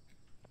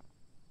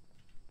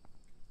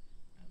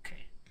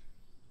 Okay.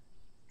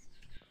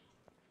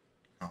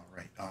 All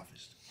right,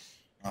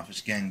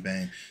 office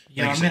gangbang.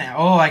 Yo,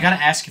 I gotta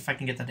ask if I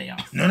can get the day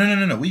off.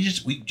 No. We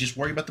just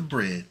worry about the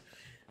bread.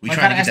 I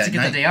gotta ask to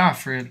get the day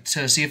off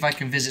to see if I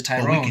can visit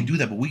Tyrone. Well, we can do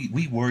that, but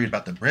we worried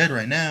about the bread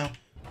right now.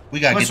 We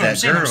gotta get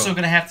that girl. I'm still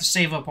gonna have to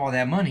save up all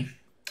that money.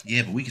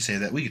 Yeah, but we can say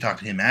that. We can talk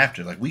to him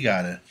after. Like,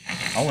 I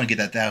want to get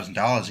that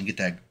 $1,000 and get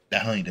that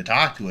honey to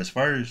talk to us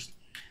first.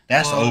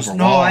 That's the overall.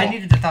 No, I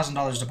needed the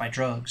 $1,000 to buy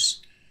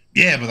drugs.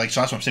 Yeah, but so that's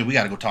what I'm saying. We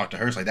got to go talk to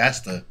her. So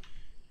that's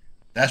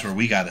where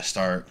we got to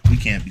start. We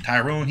can't be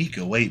Tyrone. He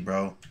could wait,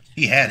 bro.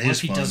 He had his fun. What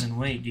if he doesn't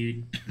wait,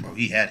 dude? Bro,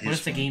 he had his What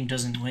if the game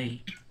doesn't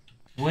wait?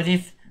 What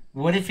if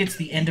it's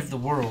the end of the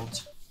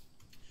world?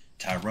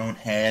 Tyrone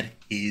had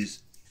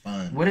his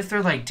fun. What if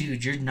they're like,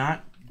 dude, you're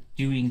not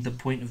doing the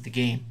point of the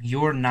game.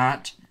 You're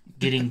not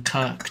getting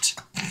cucked.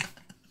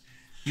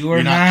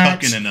 You're not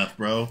cucking enough,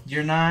 bro.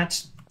 You're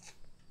not.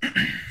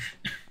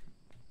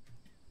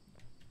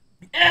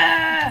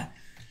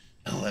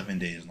 11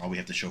 days, and all we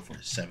have to show for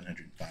is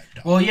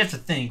 $705. Well, you have to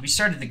think. We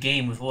started the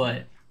game with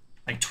what?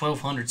 Like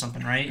 1,200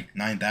 something, right?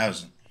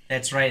 9,000.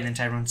 That's right, and then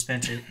Tyrone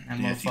spent it. That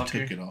yeah, motherfucker. he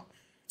took it all.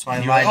 That's why I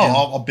lied like, to him.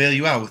 I'll bail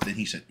you out with it.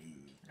 He said,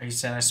 He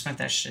said, I spent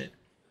that shit.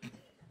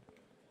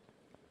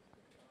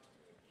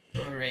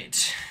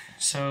 Alright.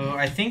 So,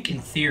 I think in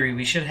theory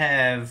we should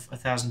have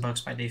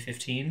 $1,000 by day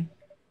 15.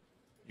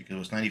 Because it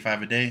was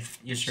 95 a day.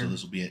 Yes, sir. So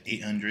this will be at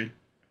 800.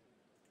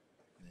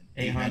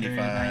 800,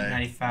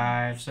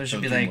 95. So it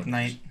should be like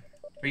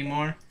 3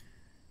 more.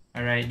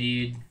 Alright,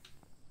 dude.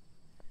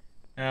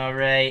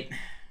 Alright.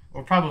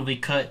 We'll probably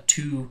cut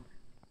 2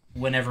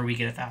 whenever we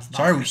get $1,000.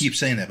 Sorry we keep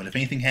saying that, but if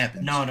anything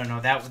happens... No.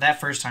 That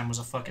first time was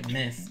a fucking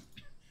myth.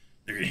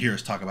 They're going to hear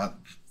us talk about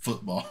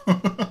football.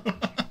 What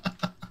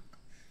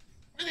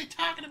are they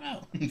talking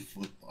about?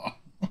 Football.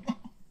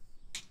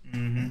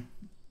 Mm-hmm.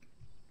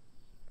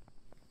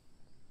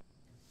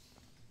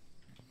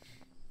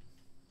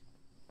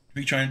 What are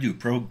you trying to do?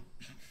 Pro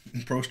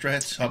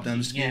strats? Hop down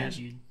the stairs?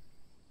 Yeah, dude.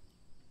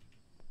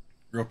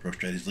 Real pro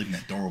strat is leaving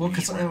that door open. Well,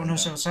 because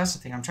so that's the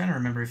thing. I'm trying to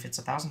remember if it's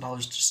 $1,000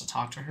 just to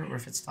talk to her, or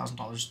if it's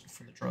 $1,000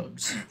 for the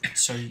drugs.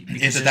 So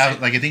it's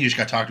 $1,000. Like, I think you just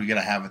got to talk to her. You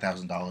got to have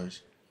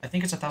 $1,000. I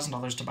think it's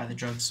 $1,000 to buy the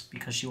drugs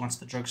because she wants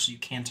the drugs, so you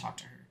can talk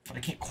to her. But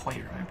I can't quite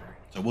remember.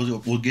 So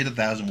we'll get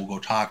 $1,000. We'll go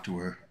talk to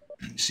her,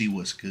 see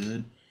what's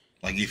good.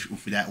 Like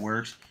if that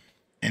works.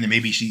 And then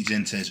maybe she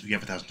then says, "We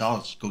have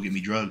 $1,000. Go get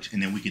me drugs,"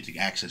 and then we get to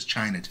access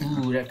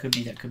Chinatown. Ooh, that could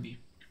be.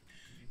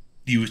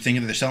 Do you think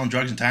that they're selling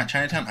drugs in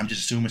Chinatown? I'm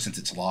just assuming since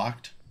it's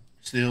locked,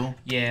 still.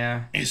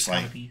 Yeah, it's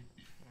like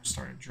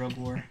start a drug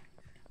war.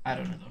 I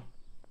don't know though.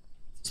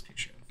 What's this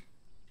picture of?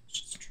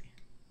 It's just a tree.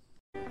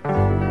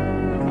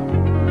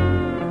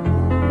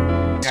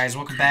 Guys,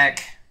 welcome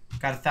back.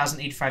 Got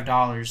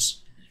 $1,085.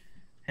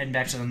 Heading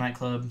back to the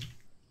nightclub.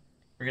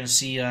 We're gonna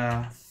see.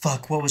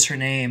 Fuck. What was her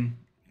name?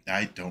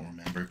 I don't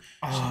remember.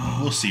 Oh.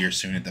 So we'll see her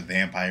soon at the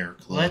Vampire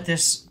Club. Let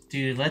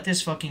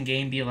this fucking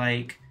game be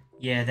like,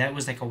 yeah, that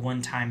was like a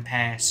one-time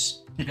pass.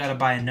 You gotta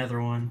buy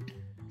another one.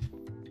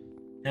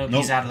 Nope,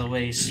 he's out of the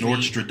way.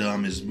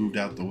 Nordstrom is moved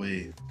out the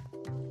way.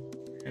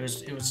 It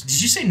was.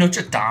 Did you say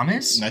Notre Dame? I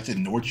said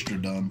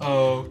Nordstrom.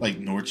 Oh, like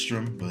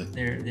Nordstrom, but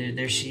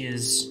there she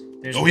is.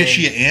 There's Bae. Yeah,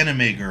 she an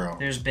anime girl.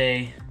 There's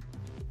Bae.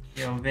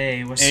 Yo,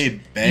 bae, what's... Hey,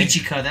 bae.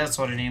 Ichika, that's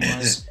what her name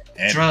was.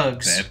 Hey,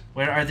 Drugs. babe.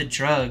 Where are the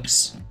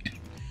drugs?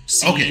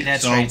 See, Okay,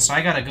 that's so- right. So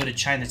I gotta go to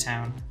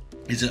Chinatown.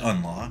 Is it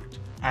unlocked?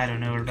 I don't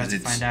know. We're about to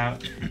find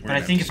out. But I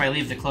about think to if I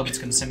leave the club, it's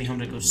gonna send me home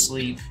to go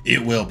sleep.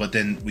 It will, but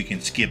then we can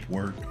skip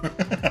work.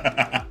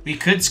 We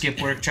could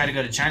skip work, try to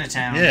go to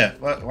Chinatown. Yeah,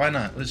 why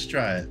not? Let's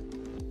try it.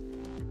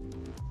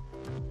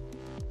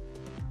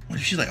 What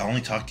if she's like, I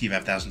only talk to you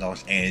if I have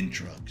 $1,000 and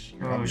drugs?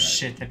 You're Oh probably right.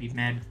 shit, that'd be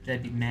mad.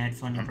 That'd be mad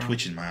funny, I'm bro.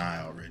 twitching my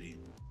eye already.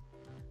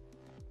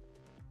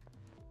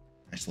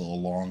 Nice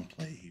little long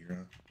play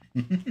here.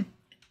 What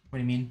do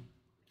you mean?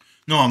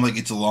 No, I'm like,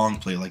 it's a long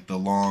play, like the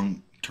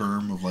long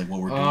term of like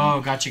what we're doing. Oh,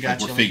 gotcha.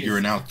 Like we're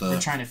figuring out the. We're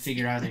trying to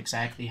figure out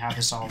exactly how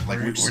this all Like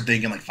works. we're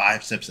thinking like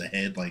 5 steps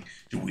ahead. Like,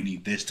 do we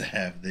need this to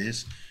have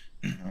this?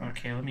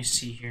 Okay, let me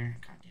see here.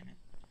 God damn it.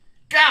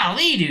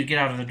 Golly, dude, get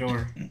out of the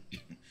door.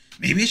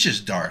 Maybe it's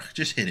just dark.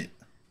 Just hit it.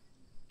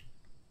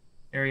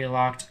 Area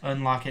locked.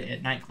 Unlock it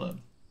at nightclub.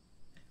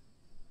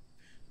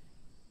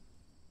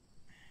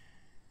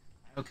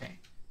 Okay.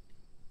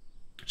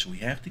 So we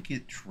have to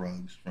get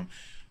drugs from.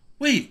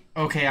 Wait,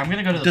 Okay, I'm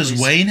gonna go to the does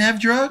police. Wayne have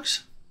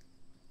drugs?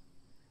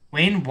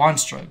 Wayne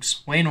wants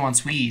drugs. Wayne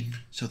wants weed.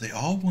 So they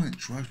all want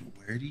drugs, but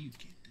where do you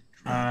get the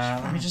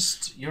drugs Let me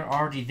just... You're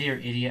already there,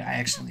 idiot. I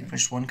accidentally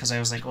pushed one because I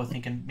was like, oh,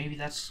 thinking maybe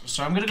that's...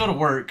 So I'm gonna go to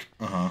work.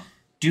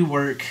 Do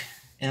work.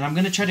 And I'm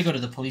gonna try to go to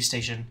the police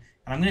station.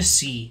 And I'm gonna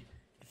see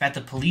if at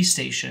the police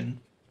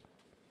station...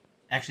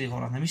 Actually,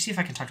 hold on. Let me see if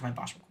I can talk to my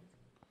boss real quick.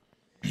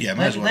 Yeah,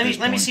 might as well.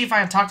 Let me see if I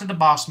can talk to the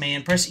boss,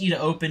 man. Press E to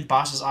open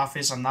boss's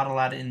office. I'm not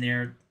allowed in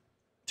there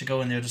to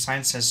go in there. The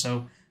sign says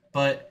so.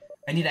 But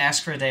I need to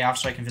ask for a day off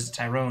so I can visit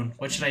Tyrone.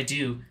 What should I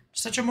do?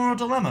 Such a moral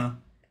dilemma.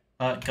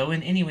 Go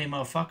in anyway,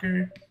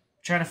 motherfucker.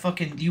 Try to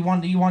fucking... You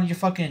want your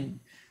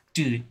fucking...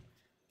 Dude.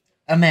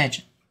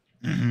 Imagine.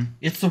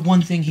 It's the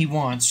one thing he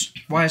wants.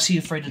 Why is he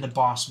afraid of the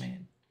boss,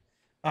 man?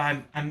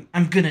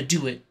 I'm gonna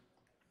do it.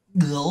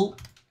 Go.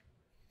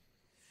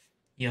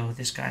 Yo,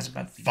 this guy's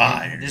about to be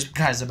Fired. This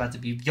guy's about to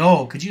be...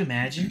 Yo, could you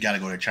imagine? You gotta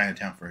go to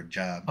Chinatown for a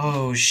job.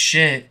 Oh,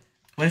 shit.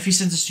 What if he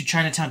sends us to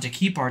Chinatown to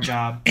keep our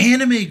job?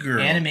 Anime girl.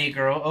 Anime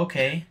girl,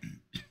 okay.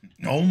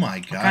 Oh my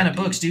god. What kind of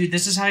books, dude?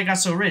 This is how I got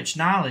so rich.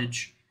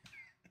 Knowledge.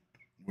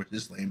 Where's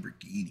this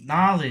Lamborghini?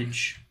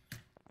 Knowledge.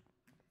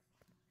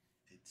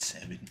 It's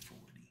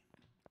 740.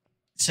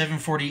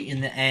 740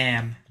 in the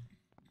AM.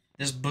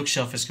 This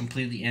bookshelf is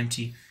completely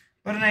empty.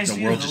 What a nice The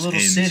view world of the just little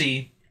ends.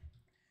 city.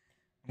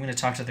 I'm gonna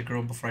talk to the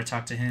girl before I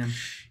talk to him.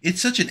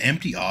 It's such an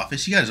empty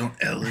office. You got his own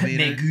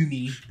elevator.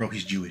 Megumi. Bro,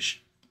 he's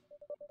Jewish.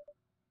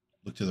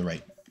 Look to the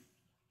right.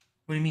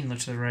 What do you mean look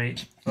to the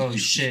right? Oh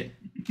shit.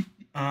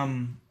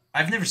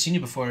 I've never seen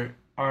you before.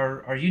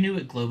 Are you new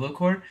at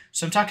Globocore?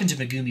 So I'm talking to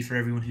Megumi for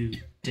everyone who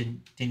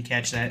didn't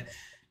catch that.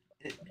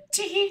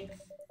 Tee.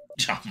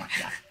 Oh my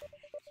god.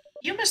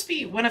 You must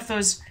be one of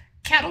those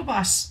cattle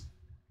boss.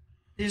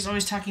 He's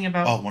always talking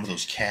about. Oh, one of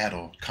those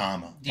cattle,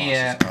 bosses.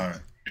 Yeah. All right.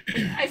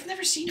 I've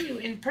never seen you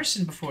in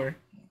person before.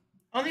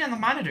 Only on the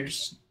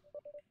monitors.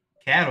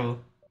 Cattle?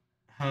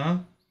 Huh?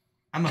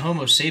 I'm a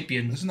Homo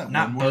sapien, Isn't that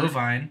not one word?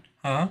 bovine.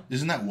 Huh?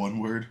 Isn't that one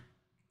word?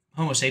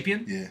 Homo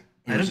sapien? Yeah.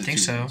 I don't think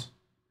so.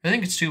 I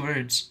think it's 2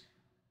 words.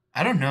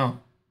 I don't know.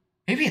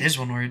 Maybe it is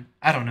 1 word.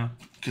 I don't know.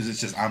 Because it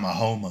says I'm a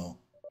homo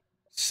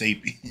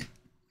sapien.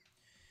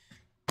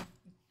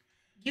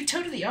 You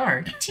totally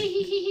are.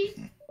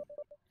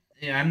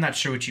 Yeah, I'm not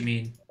sure what you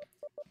mean.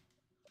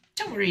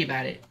 Don't worry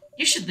about it.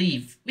 You should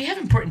leave. We have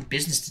important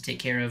business to take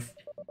care of.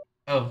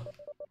 Oh,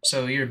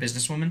 so you're a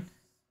businesswoman?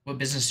 What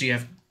business do you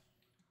have?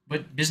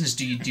 What business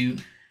do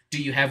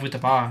you have with the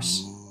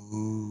boss?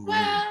 Ooh.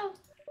 Well,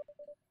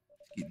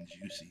 It's getting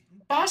juicy.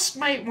 boss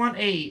might want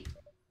a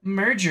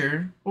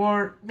merger,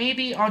 or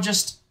maybe I'll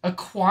just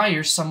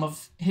acquire some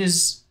of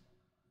his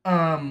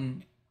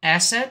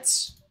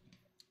assets.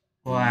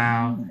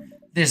 Wow,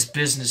 this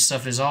business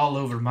stuff is all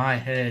over my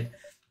head.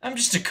 I'm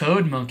just a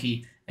code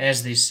monkey,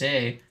 as they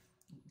say.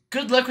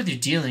 Good luck with your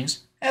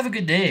dealings. Have a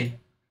good day.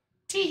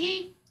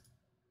 Tee-hee.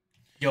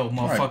 Yo,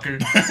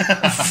 motherfucker.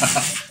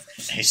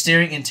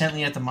 Staring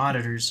intently at the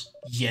monitors.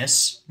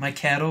 Yes, my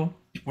cattle.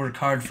 Work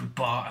hard for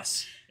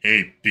boss.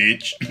 Hey,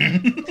 bitch.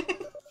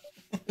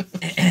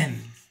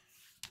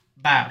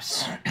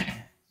 Boss,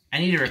 I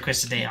need to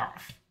request a day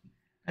off.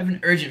 I have an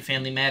urgent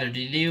family matter to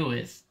deal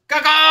with.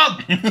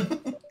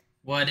 Cuckold!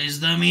 What is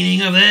the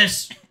meaning of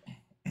this?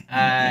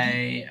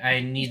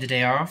 I need the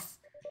day off.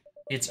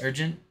 It's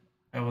urgent.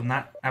 I will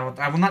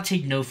not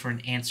take no for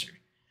an answer.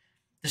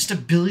 The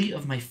stability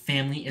of my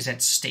family is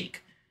at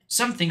stake.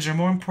 Some things are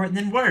more important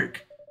than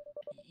work.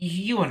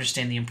 You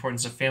understand the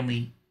importance of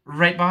family,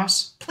 right,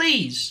 boss?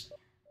 Please.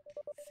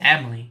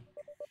 Family.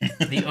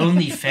 The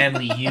only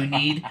family you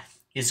need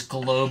is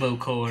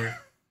Globocore.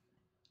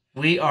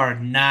 We are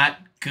not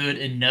good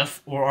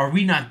enough, or are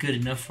we not good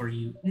enough for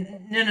you?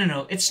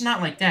 No. It's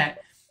not like that.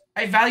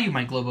 I value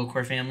my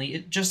Globocore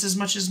family just as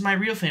much as my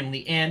real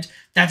family, and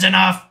that's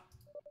enough!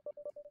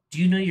 Do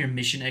you know your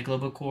mission at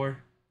Globocore,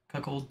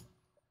 Cuckold?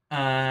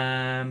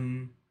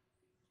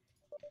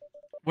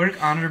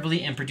 work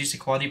honorably and produce a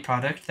quality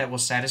product that will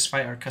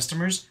satisfy our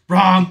customers?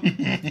 Wrong.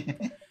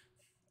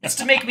 It's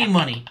to make me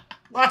money.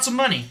 Lots of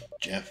money.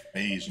 Jeff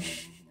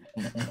Bezos.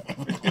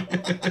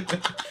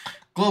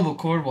 Global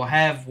Core will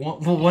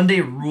one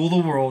day rule the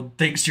world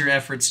thanks to your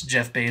efforts,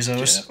 Jeff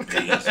Bezos.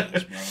 Jeff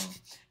Bezos, bro.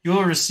 You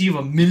will receive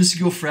a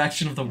minuscule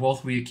fraction of the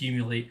wealth we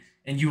accumulate,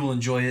 and you will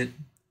enjoy it,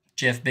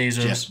 Jeff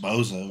Bezos. Jeff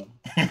Bozo.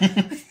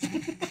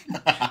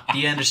 Do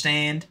you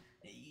understand?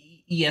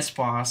 Yes,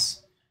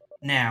 boss.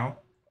 Now,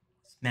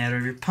 it's a matter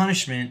of your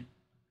punishment.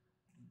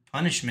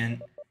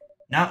 Punishment.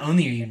 Not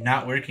only are you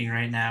not working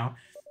right now,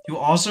 you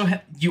also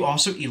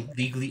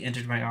illegally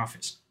entered my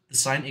office. The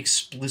sign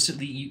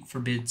explicitly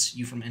forbids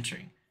you from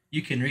entering.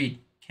 You can read,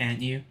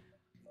 can't you?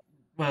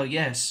 Well,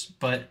 yes,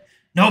 but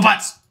no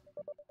buts.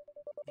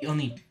 The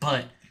only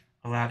but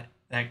allowed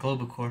at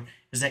Global Core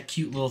is that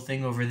cute little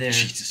thing over there.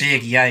 Jesus.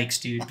 Big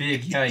yikes, dude.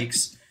 Big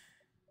yikes.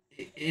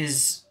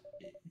 Is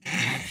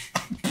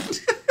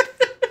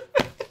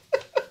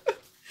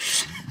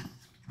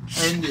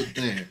End it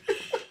there.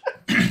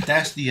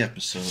 That's the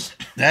episode.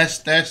 That's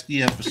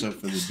the episode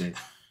for the day.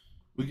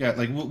 We got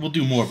we'll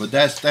do more, but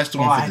that's the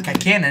one for the day. I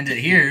can't end it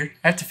here.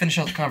 I have to finish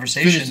out the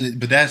conversation.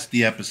 But that's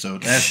the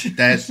episode. That's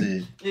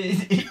it.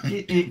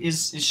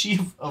 Is she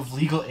of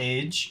legal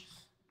age?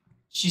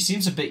 She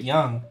seems a bit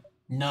young.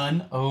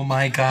 None. Oh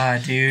my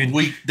god, dude.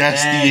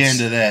 That's the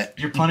end of that.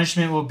 Your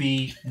punishment will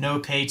be no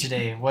pay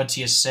today. What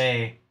do you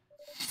say?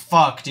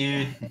 Fuck,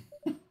 dude.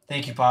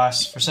 Thank you,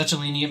 boss. For such a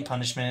lenient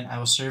punishment, I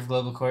will serve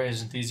Global Core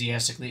as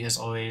enthusiastically as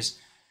always.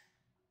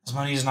 As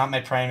money is not my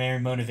primary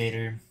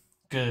motivator.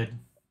 Good.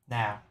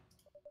 Now,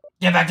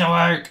 get back to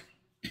work.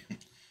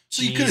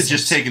 So you could have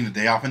just taken the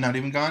day off and not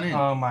even gone in.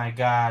 Oh my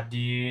god,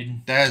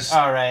 dude. That's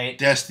all right.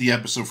 That's the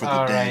episode for the day.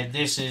 All right,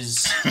 this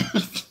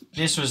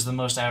was the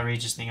most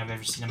outrageous thing I've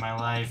ever seen in my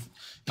life.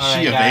 All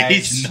right, guys.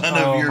 Age, none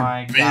of your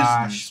business.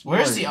 Gosh.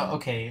 Where's the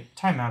okay?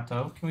 Time out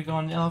though. Can we go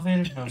on the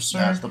elevator? No, sir.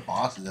 That's the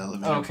boss's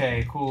elevator.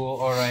 Okay,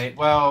 cool. All right.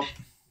 Well,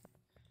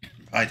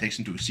 probably takes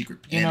him to a secret.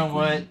 You know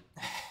what?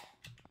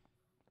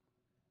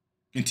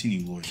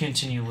 Continue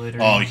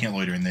loitering. Oh, you can't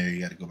loiter in there.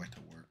 You got to go back to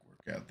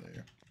work out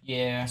there.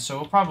 Yeah, so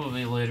we'll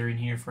probably loiter in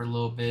here for a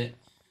little bit.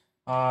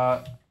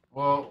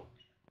 Well,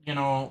 you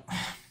know,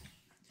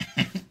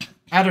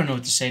 I don't know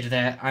what to say to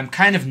that. I'm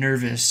kind of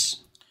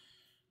nervous.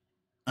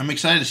 I'm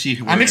excited to see.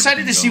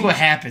 What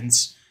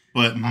happens.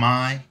 But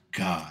my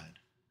God,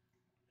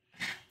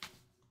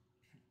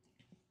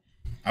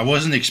 I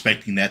wasn't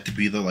expecting that to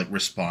be the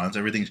response.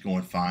 Everything's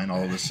going fine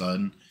all of a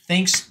sudden.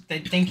 Thank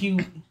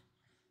you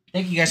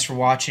guys for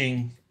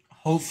watching.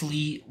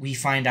 Hopefully, we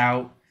find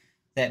out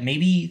that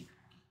maybe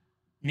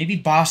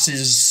Boss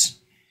is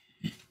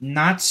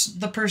not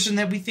the person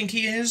that we think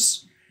he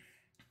is.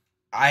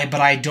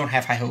 But I don't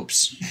have high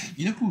hopes.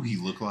 You know who he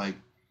looked like?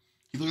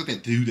 He looked like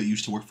that dude that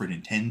used to work for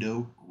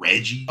Nintendo,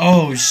 Reggie.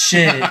 Oh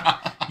shit!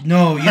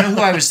 No, you know who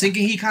I was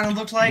thinking he kind of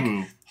looked like?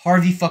 Who?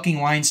 Harvey fucking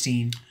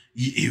Weinstein.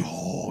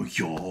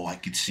 Yo, I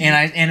could see.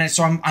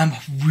 So I'm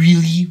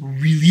really,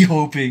 really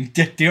hoping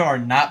that there are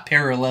not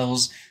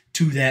parallels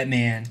to that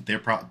man. They're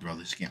probably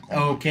brothers. Can't call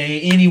them.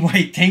 Okay.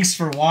 Anyway, thanks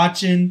for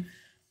watching.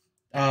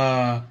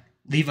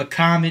 Leave a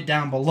comment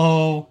down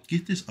below.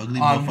 Get this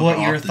ugly on what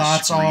off your the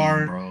thoughts screen,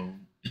 are, bro.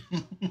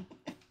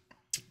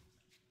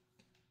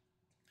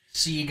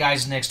 See you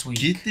guys next week.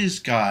 Get this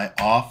guy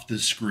off the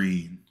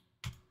screen.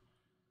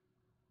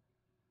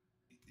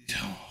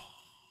 I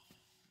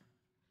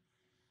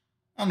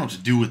don't know what to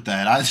do with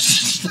that.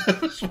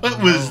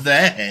 What was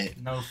that?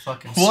 No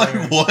fucking. What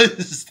sir.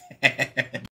 was that?